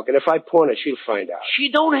use of talking? If I pawn it, she'll find out. She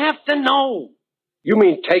don't have to know. You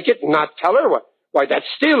mean take it and not tell her? What? Why, that's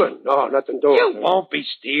stealing. No, nothing doing. You won't be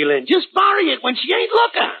stealing. Just borrow it when she ain't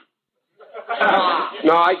looking.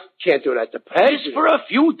 No, I can't do that to Peg. Just for a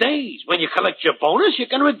few days. When you collect your bonus, you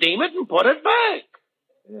can redeem it and put it back.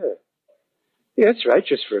 Yeah, that's right,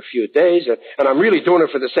 just for a few days. And I'm really doing it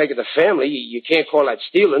for the sake of the family. You can't call that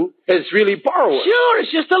stealing. It's really borrowing. Sure,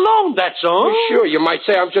 it's just a loan, that's all. Well, sure, you might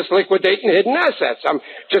say I'm just liquidating hidden assets. I'm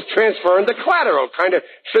just transferring the collateral, kind of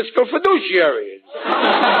fiscal fiduciary.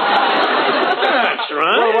 That's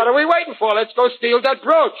right. Well, what are we waiting for? Let's go steal that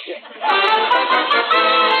brooch.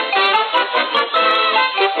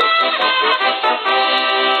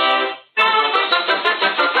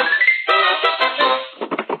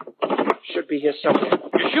 Should be here somewhere.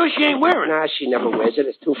 You sure she ain't wearing it? Nah, she never wears it.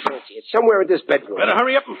 It's too fancy. It's somewhere in this bedroom. Better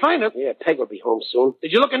hurry up and find it. Yeah, Peg will be home soon.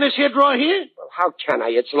 Did you look in this here drawer here? Well, how can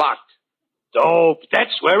I? It's locked. Dope.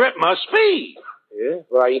 That's where it must be. Yeah?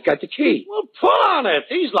 Well, you got the key. Well, pull on it.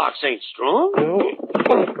 These locks ain't strong. No.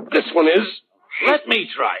 This one is. Let me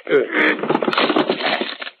try.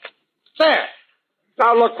 There.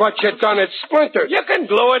 Now look what you've done. It's splintered. You can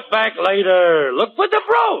glue it back later. Look for the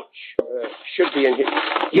brooch. Should be in here.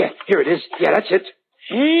 Yeah, here it is. Yeah, that's it.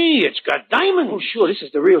 Hey, it's got diamonds. Oh, sure, this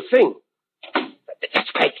is the real thing.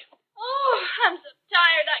 That's Peg. Oh, I'm so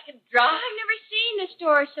tired I can draw. I've never seen the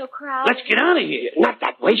store so crowded. Let's get out of here. Not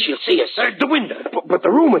that way. She'll see us. The window. But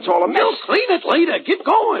the room, it's all a mess. You'll clean it later. Get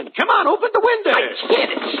going. Come on, open the window. I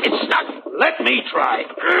can't. It's stuck. Let me try.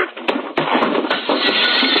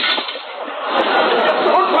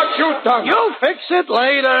 Look what you've done. You'll fix it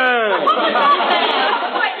later. What was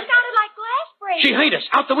that? Why, it sounded like glass breaking. She hid us.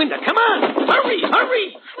 Out the window. Come on. Hurry,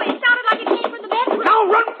 hurry. Wait, it sounded like it came from the bedroom.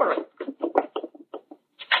 Now run for it.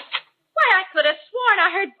 Why, I could have sworn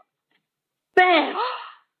I heard... Bam!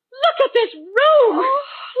 Look at this room! Oh,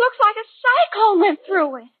 looks like a cyclone went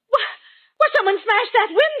through it. Well, someone smashed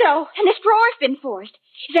that window. And this drawer's been forced.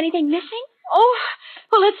 Is anything missing? Oh,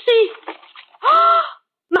 well, let's see. Oh,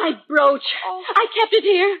 my brooch. Oh. I kept it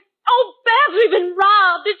here. Oh, Babs, we've been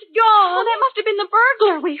robbed. It's gone. Oh, that must have been the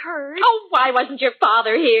burglar we heard. Oh, why wasn't your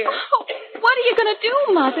father here? Oh, what are you going to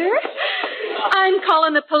do, Mother? I'm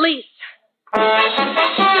calling the police.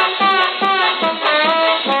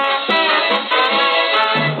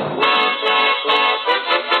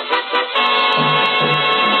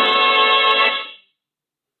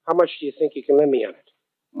 How much do you think you can lend me on it?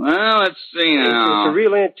 Well, let's see now. It's a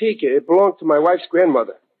real antique. It belonged to my wife's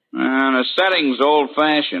grandmother. The setting's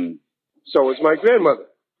old-fashioned. So is my grandmother.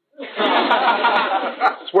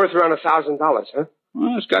 It's worth around $1,000, huh?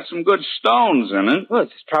 Well, it's got some good stones in it. Well,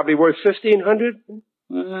 it's probably worth $1,500.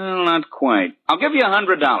 Well, not quite. I'll give you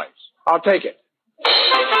 $100. I'll take it.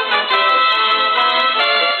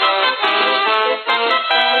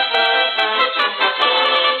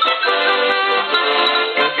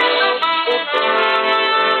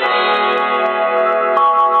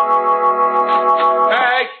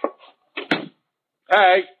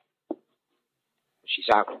 Peg! She's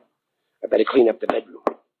out. I better clean up the bedroom.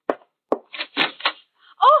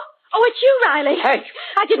 Oh, Oh, it's you, Riley. Peg.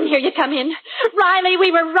 I didn't hear you come in. Riley, we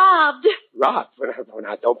were robbed. Robbed? Well,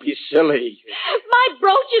 now, don't be silly. My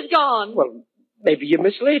brooch is gone. Well, maybe you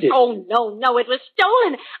mislaid it. Oh, no, it was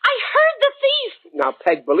stolen. I heard the thief. Now,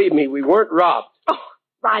 Peg, believe me, we weren't robbed. Oh,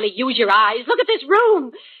 Riley, use your eyes. Look at this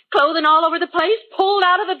room. Clothing all over the place, pulled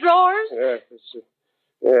out of the drawers.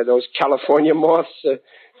 Yeah, those California moths.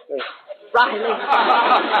 Riley.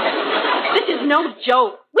 This is no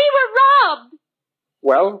joke. We were robbed.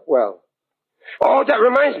 Well. Oh, that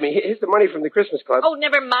reminds me. Here's the money from the Christmas club. Oh,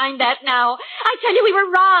 never mind that now. I tell you, we were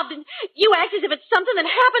robbed, and you act as if it's something that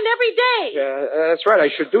happened every day. Yeah, that's right. I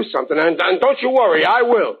should do something, and don't you worry, I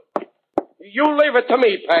will. You leave it to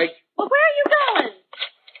me, Peg. Well, where are you going?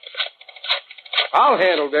 I'll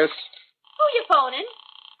handle this. Who you phoning?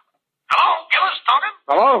 Hello, Gillis talking?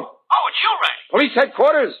 Hello? Oh, it's you, Ray. Police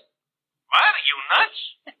headquarters. What, are you nuts?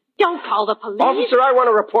 Don't call the police. Officer, I want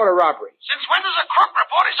to report a robbery. Since when does a crook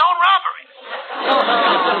report his own robbery?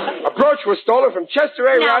 A brooch was stolen from Chester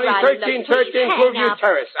A. Now, Riley, Riley, 1313 Blueview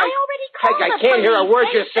Terrace. I already called Peg, I the can't hear a police.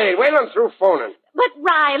 word you're saying. Wait till I'm through phoning. But,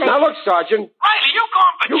 Riley... Now, look, Sergeant. Riley, you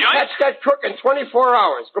gone for You catch that crook in 24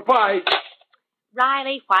 hours. Goodbye.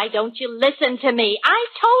 Riley, why don't you listen to me? I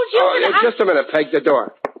told you that Just a minute, Peg, the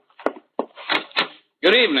door.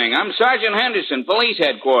 Good evening. I'm Sergeant Henderson, Police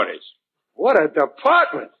Headquarters. What a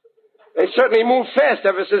department. They certainly moved fast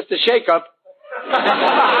ever since the shake-up.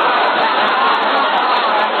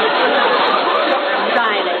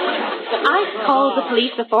 Riley, I called the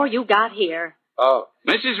police before you got here. Oh.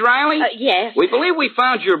 Mrs. Riley? Yes. We believe we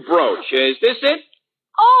found your brooch. Is this it?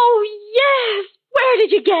 Oh, yes. Where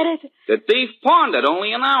did you get it? The thief pawned it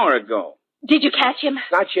only an hour ago. Did you catch him?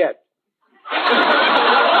 Not yet.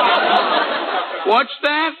 What's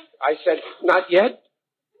that? I said, not yet?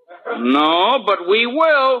 No, but we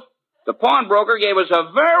will. The pawnbroker gave us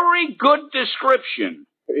a very good description.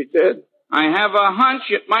 He did? I have a hunch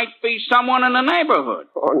it might be someone in the neighborhood.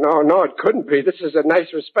 Oh, no, it couldn't be. This is a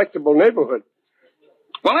nice, respectable neighborhood.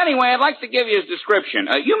 Well, anyway, I'd like to give you his description.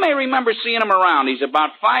 You may remember seeing him around. He's about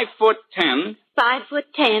 5'10".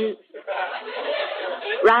 5'10".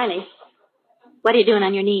 Riley, what are you doing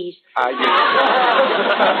on your knees? I'm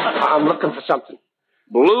looking for something.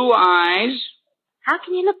 Blue eyes. How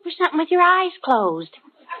can you look for something with your eyes closed?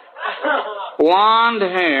 Blonde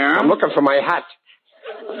hair. I'm looking for my hat.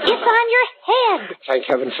 It's on your head. Thank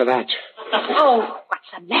heaven for that. Oh,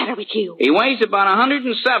 what's the matter with you? He weighs about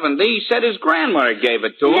 170. He said his grandmother gave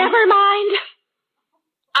it to him. Never mind.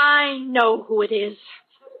 I know who it is.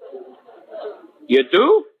 You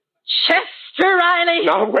do? Chester Riley.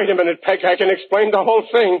 Now, wait a minute, Peg. I can explain the whole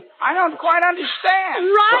thing. I don't quite understand.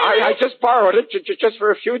 Riley. I just borrowed it just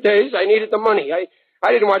for a few days. I needed the money.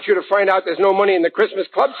 I didn't want you to find out there's no money in the Christmas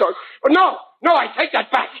club, so... No, I take that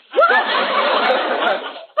back.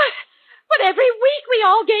 But every week we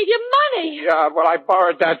all gave you money. Yeah, well, I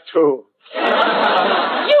borrowed that, too.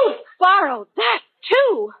 You borrowed that,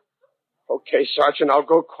 too? Okay, Sergeant, I'll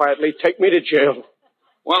go quietly. Take me to jail.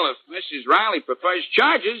 Well, if Mrs. Riley prefers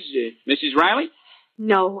charges, Mrs. Riley?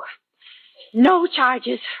 No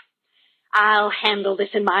charges. I'll handle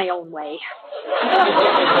this in my own way.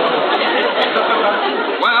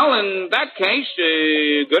 Well, in that case,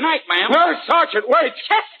 good night, ma'am. No, Sergeant, wait.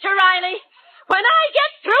 Chester Riley, when I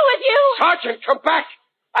get through with you... Sergeant, come back.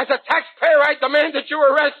 As a taxpayer, I demand that you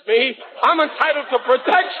arrest me. I'm entitled to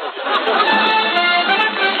protection.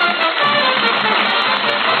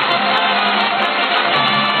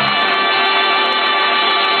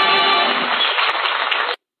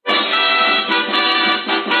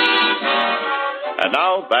 And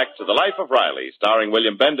now, back to The Life of Riley, starring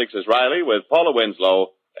William Bendix as Riley with Paula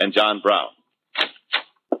Winslow and John Brown.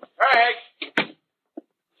 Peg!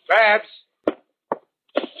 Babs!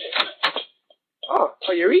 Oh,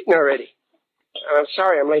 you're eating already. I'm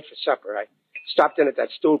sorry I'm late for supper. I stopped in at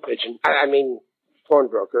that stool pigeon. I mean,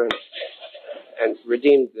 pawnbroker, and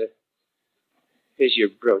redeemed the... Here's your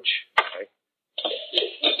brooch. Okay.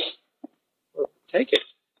 Well, take it.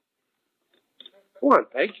 Go on,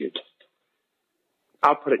 Peg.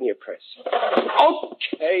 I'll put it in your purse.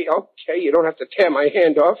 Okay. You don't have to tear my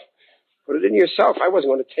hand off. Put it in yourself. I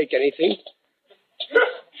wasn't going to take anything.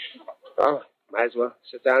 Oh, might as well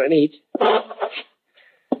sit down and eat.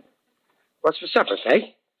 What's for supper,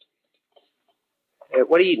 Peg?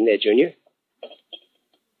 What are you eating there, Junior?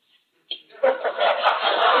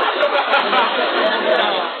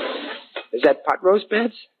 Is that pot roast,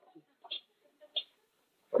 Babs?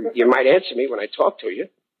 You might answer me when I talk to you.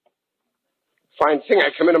 Fine thing, I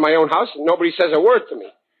come into my own house and nobody says a word to me.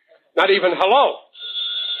 Not even hello.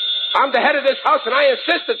 I'm the head of this house and I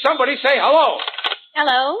insist that somebody say hello.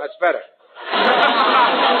 Hello? That's better.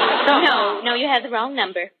 No, you have the wrong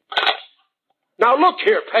number. Now, look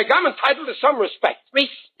here, Peg. I'm entitled to some respect.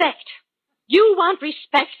 Respect? You want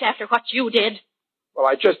respect after what you did? Well,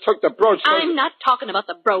 I just took the brooch. I'm not talking about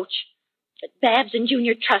the brooch. But Babs and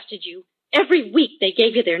Junior trusted you. Every week they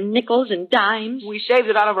gave you their nickels and dimes. We saved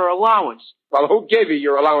it out of our allowance. Well, who gave you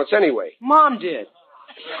your allowance anyway? Mom did.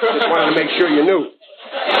 Just wanted to make sure you knew.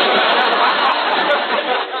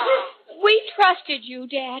 We trusted you,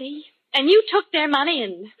 Daddy. And you took their money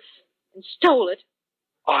and stole it.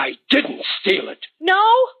 I didn't steal it. No?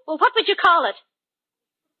 Well, what would you call it?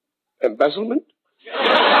 Embezzlement?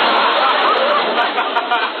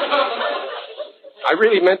 I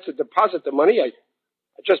really meant to deposit the money. I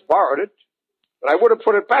just borrowed it. But I would have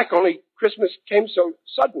put it back, only Christmas came so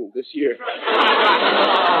sudden this year.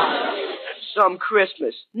 Some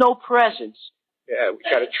Christmas. No presents. Yeah, we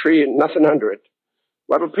got a tree and nothing under it.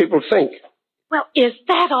 What'll people think? Well, is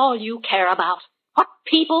that all you care about? What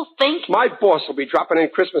people think? My boss will be dropping in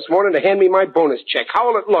Christmas morning to hand me my bonus check. How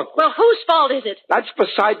will it look? Well, whose fault is it? That's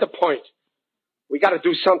beside the point. We got to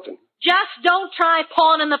do something. Just don't try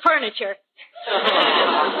pawning the furniture.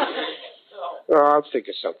 Oh, I'll think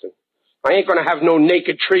of something. I ain't going to have no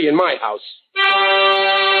naked tree in my house.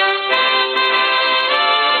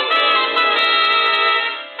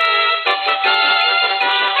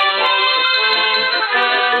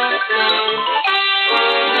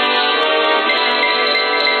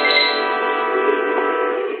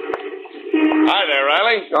 Hi there,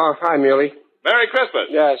 Riley. Oh, hi, Muley. Merry Christmas.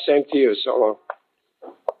 Yeah, same to you. So long.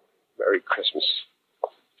 Merry Christmas.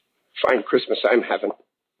 Fine Christmas I'm having.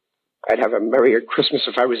 I'd have a merrier Christmas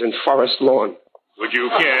if I was in Forest Lawn. Would you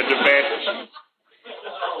care to bet?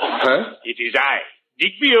 Huh? It is I,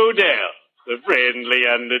 Digby Odell, the friendly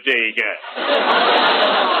undertaker.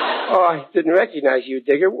 Oh, I didn't recognize you,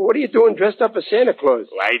 Digger. What are you doing dressed up as Santa Claus?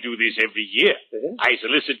 Well, I do this every year. I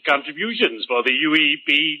solicit contributions for the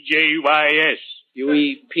UEPJYS.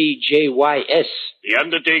 UEPJYS. The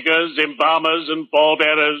Undertakers, Embalmers, and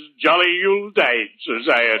Pallbearers Jolly Yuletide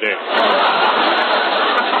Society.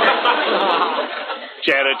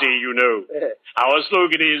 Charity, you know. Our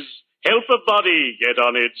slogan is, help a body get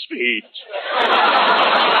on its feet.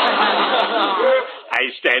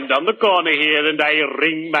 I stand on the corner here and I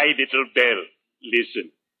ring my little bell.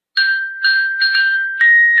 Listen.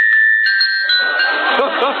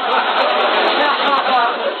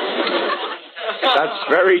 That's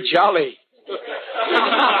very jolly.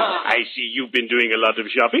 I see you've been doing a lot of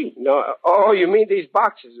shopping. No. Oh, you mean these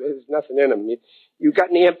boxes? There's nothing in them. You got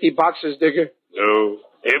any empty boxes, Digger? No.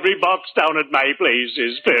 Every box down at my place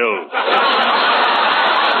is filled.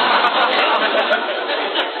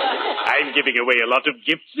 I'm giving away a lot of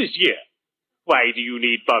gifts this year. Why do you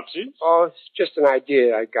need boxes? Oh, it's just an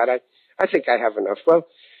idea I got. I think I have enough. Well,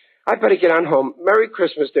 I better get on home. Merry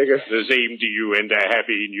Christmas, Digger. The same to you and a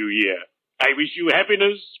happy new year. I wish you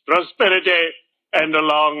happiness, prosperity, and a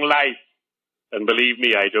long life. And believe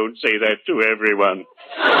me, I don't say that to everyone.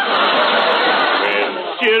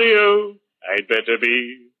 Well, cheerio. I'd better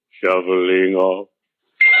be shoveling off.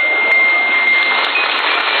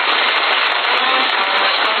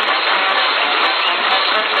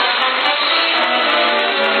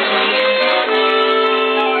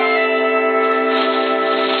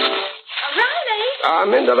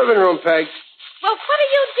 I'm in the living room, Peg. Well, what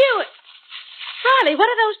are you doing? Riley, what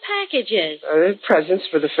are those packages? They're presents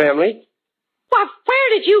for the family. Why, where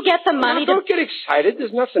did you get the money Don't get excited.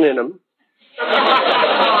 There's nothing in them.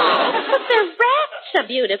 But they're wrapped so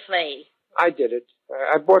beautifully. I did it.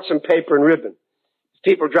 I bought some paper and ribbon. If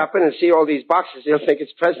people drop in and see all these boxes, they'll think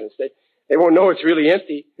it's presents. They won't know it's really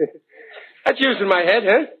empty. That's using my head,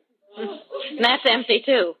 huh? And that's empty,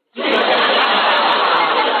 too.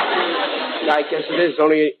 I guess it is,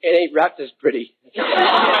 only it ain't wrapped as pretty.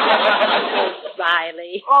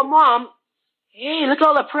 Riley. Oh, Mom. Hey, look at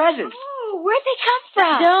all the presents. Oh, where'd they come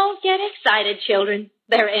from? Don't get excited, children.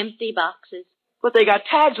 They're empty boxes. But they got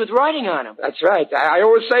tags with writing on them. That's right. I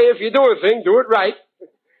always say if you do a thing, do it right.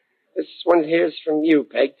 This one here's from you,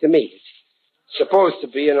 Peg, to me. It's supposed to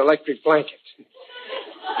be an electric blanket.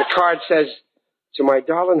 The card says, to my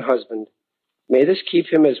darling husband, may this keep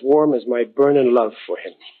him as warm as my burning love for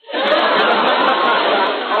him.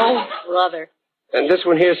 Oh, brother. And this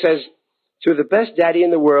one here says, to the best daddy in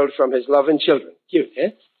the world from his loving children. Cute,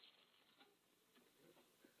 eh?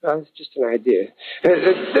 Well, it's just an idea.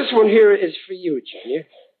 This one here is for you, Junior.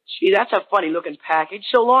 Gee, that's a funny-looking package,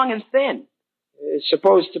 so long and thin. It's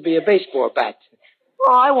supposed to be a baseball bat.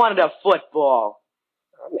 Oh, I wanted a football.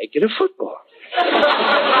 I'll make it a football.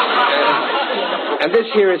 And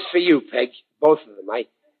this here is for you, Peg. Both of them. I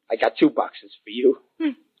got 2 boxes for you.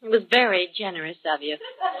 It was very generous of you.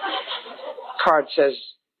 Card says,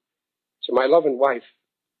 to my loving wife,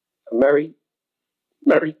 a Merry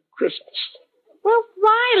Christmas. Well,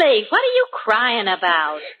 Riley, what are you crying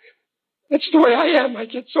about? That's the way I am. I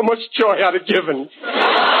get so much joy out of giving.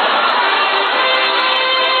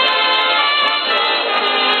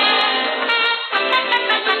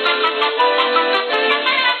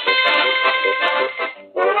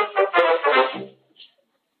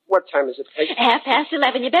 What time is it, Peg?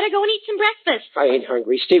 11:30. You better go and eat some breakfast. I ain't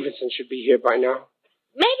hungry. Stevenson should be here by now.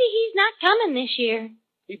 Maybe he's not coming this year.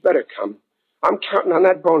 He better come. I'm counting on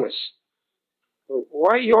that bonus.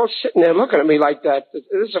 Why are you all sitting there looking at me like that? This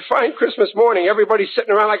is a fine Christmas morning. Everybody's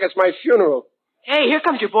sitting around like it's my funeral. Hey, here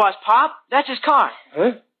comes your boss, Pop. That's his car.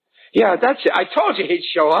 Huh? Yeah, that's it. I told you he'd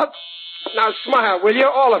show up. Now smile, will you?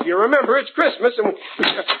 All of you. Remember, it's Christmas and...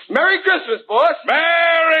 Merry Christmas, boss.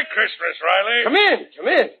 Merry Christmas, Riley. Come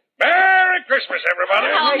in. Merry Christmas,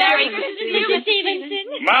 everybody. Oh, Merry Christmas, Mr.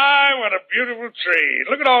 Stevenson. My, what a beautiful tree.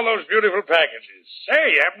 Look at all those beautiful packages.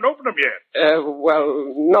 Say, you haven't opened them yet.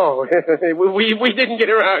 Well, no. we didn't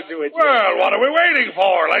get around to it. Well, what are we waiting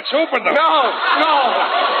for? Let's open them. No.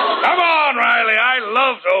 Come on, Riley. I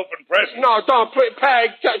love to open presents. No, don't.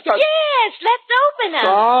 Peg. Yes, let's open them.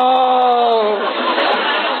 Oh.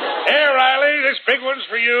 Here, Riley, this big one's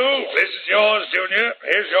for you. This is yours, Junior.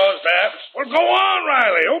 Here's yours, Babs. Well, go on,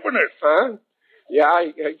 Riley. Open it. Huh? Yeah,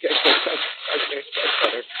 I guess that's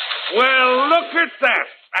better. Well, look at that.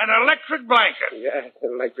 An electric blanket. Yeah,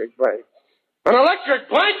 an electric blanket. An electric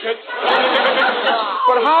blanket?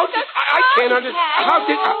 But how did... I can't understand. How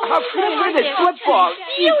could it be this football?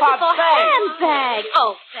 Beautiful handbag.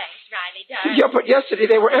 Oh, thanks, Riley, darling. Yeah, but yesterday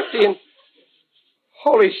they were empty and...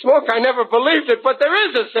 Holy smoke, I never believed it, but there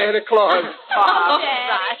is a Santa Claus.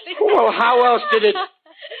 Well, how else did it...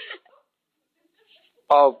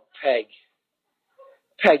 Oh, Peg.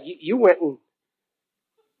 Peg, you went and...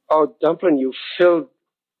 Oh, Dumpling, you filled...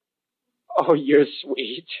 Oh, you're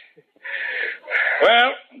sweet.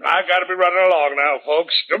 Well, I've got to be running along now,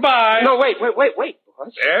 folks. Goodbye. No, wait,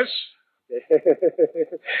 boss. Yes?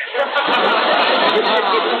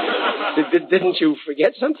 Didn't you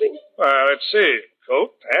forget something? Well, let's see.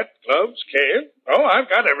 Coat, hat, gloves, cane. Oh, I've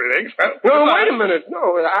got everything. No, wait a minute.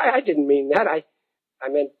 No, I didn't mean that. I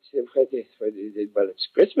meant well, it's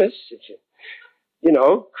Christmas. You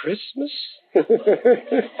know, Christmas.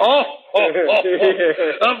 Oh,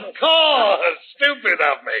 of course. Stupid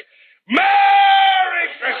of me. Merry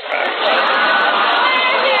Christmas!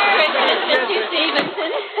 Merry Christmas, Mr.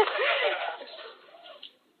 Stevenson.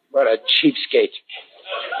 What a cheapskate.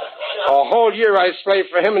 A whole year I slaved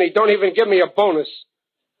for him, and he don't even give me a bonus.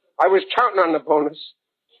 I was counting on the bonus.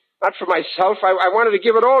 Not for myself. I wanted to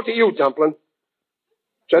give it all to you, Dumpling.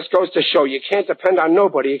 Just goes to show you can't depend on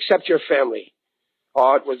nobody except your family.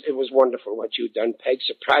 Oh, it was wonderful what you done, Peg,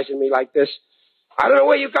 surprising me like this. I don't know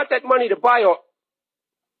where you got that money to buy all...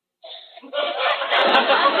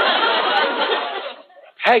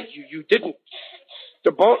 Peg, you didn't...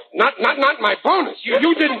 The not my bonus. You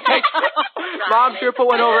didn't take... Mom sure put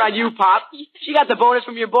one over on you, Pop. She got the bonus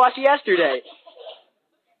from your boss yesterday.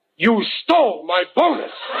 You stole my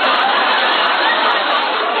bonus.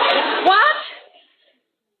 What?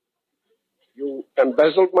 You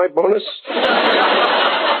embezzled my bonus?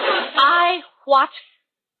 I what?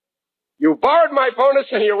 You borrowed my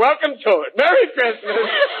bonus and you're welcome to it. Merry Christmas.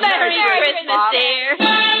 Merry Christmas, dear.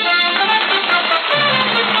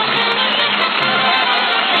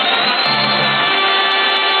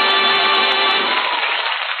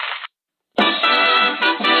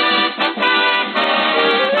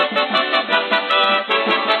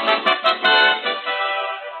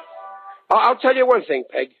 I'll tell you one thing,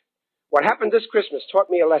 Peg. What happened this Christmas taught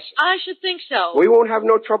me a lesson. I should think so. We won't have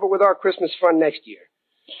no trouble with our Christmas fund next year.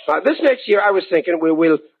 This next year, I was thinking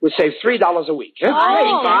we'll save $3 a week. Huh?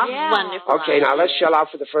 Oh, yeah. Wonderful. Okay, now let's shell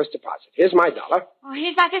out for the first deposit. Here's my $1. Oh,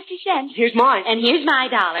 here's my 50 cents. Here's mine. And here's my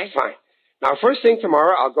 $1. Fine. Now, first thing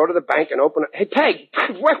tomorrow, I'll go to the bank and open it. Hey, Peg,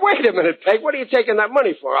 wait a minute, Peg. What are you taking that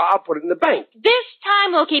money for? I'll put it in the bank. This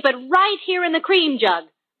time we'll keep it right here in the cream jug,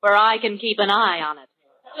 where I can keep an eye on it.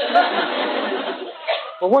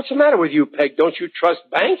 Well, what's the matter with you, Peg? Don't you trust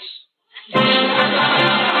banks?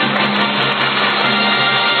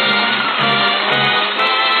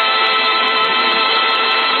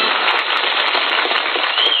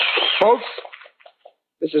 Folks,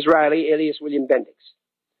 this is Riley, alias William Bendix.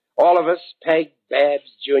 All of us, Peg,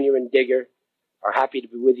 Babs, Junior, and Digger, are happy to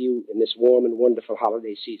be with you in this warm and wonderful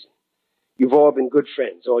holiday season. You've all been good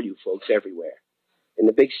friends, all you folks everywhere. In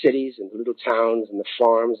the big cities and the little towns and the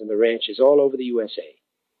farms and the ranches all over the USA.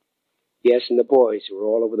 Yes, and the boys who are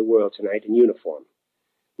all over the world tonight in uniform.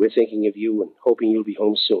 We're thinking of you and hoping you'll be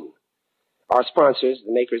home soon. Our sponsors,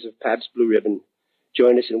 the makers of Pabst Blue Ribbon,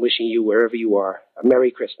 join us in wishing you, wherever you are, a Merry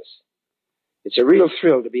Christmas. It's a real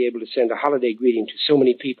thrill to be able to send a holiday greeting to so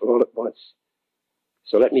many people all at once.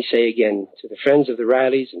 So let me say again, to the friends of the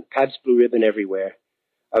Rileys and Pabst Blue Ribbon everywhere,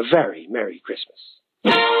 a very Merry Christmas.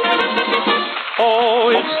 Oh,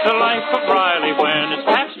 it's the life of Riley when it's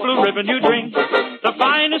Pabst Blue Ribbon you drink. The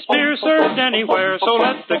finest beer served anywhere, so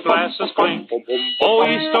let the glasses clink. Oh,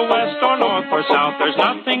 east or west or north or south, there's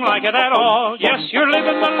nothing like it at all. Yes, you're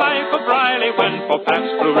living the life of Riley when for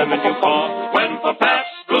Pabst Blue Ribbon you call. When for Pabst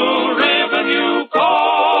Blue Ribbon you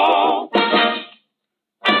call.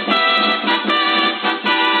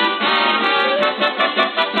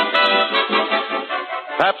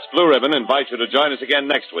 Pabst Blue Ribbon invites you to join us again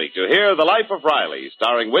next week to hear The Life of Riley,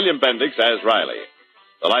 starring William Bendix as Riley.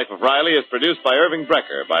 The Life of Riley is produced by Irving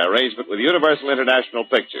Brecker by arrangement with Universal International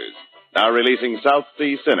Pictures, now releasing South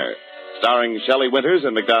Sea Sinner, starring Shelley Winters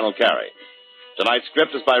and MacDonald Carey. Tonight's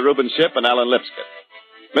script is by Reuben Shipp and Alan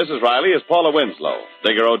Lipscott. Mrs. Riley is Paula Winslow.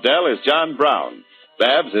 Digger Odell is John Brown.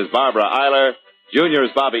 Babs is Barbara Eiler. Junior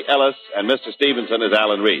is Bobby Ellis. And Mr. Stevenson is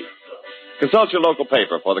Alan Reed. Consult your local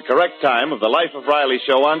paper for the correct time of the Life of Riley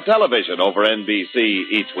show on television over NBC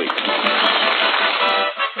each week.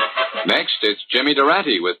 Next, it's Jimmy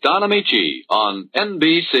Durante with Don Amici on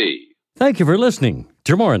NBC. Thank you for listening.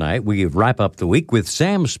 Tomorrow night, we wrap up the week with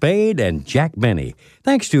Sam Spade and Jack Benny.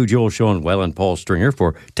 Thanks to Joel Schoenwell and Paul Stringer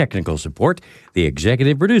for technical support. The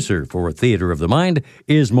executive producer for Theater of the Mind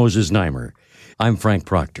is Moses Neimer. I'm Frank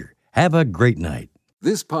Proctor. Have a great night.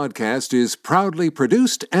 This podcast is proudly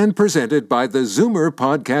produced and presented by the Zoomer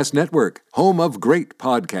Podcast Network, home of great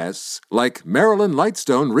podcasts like Marilyn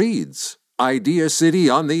Lightstone Reads, Idea City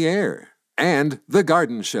on the Air, and The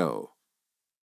Garden Show.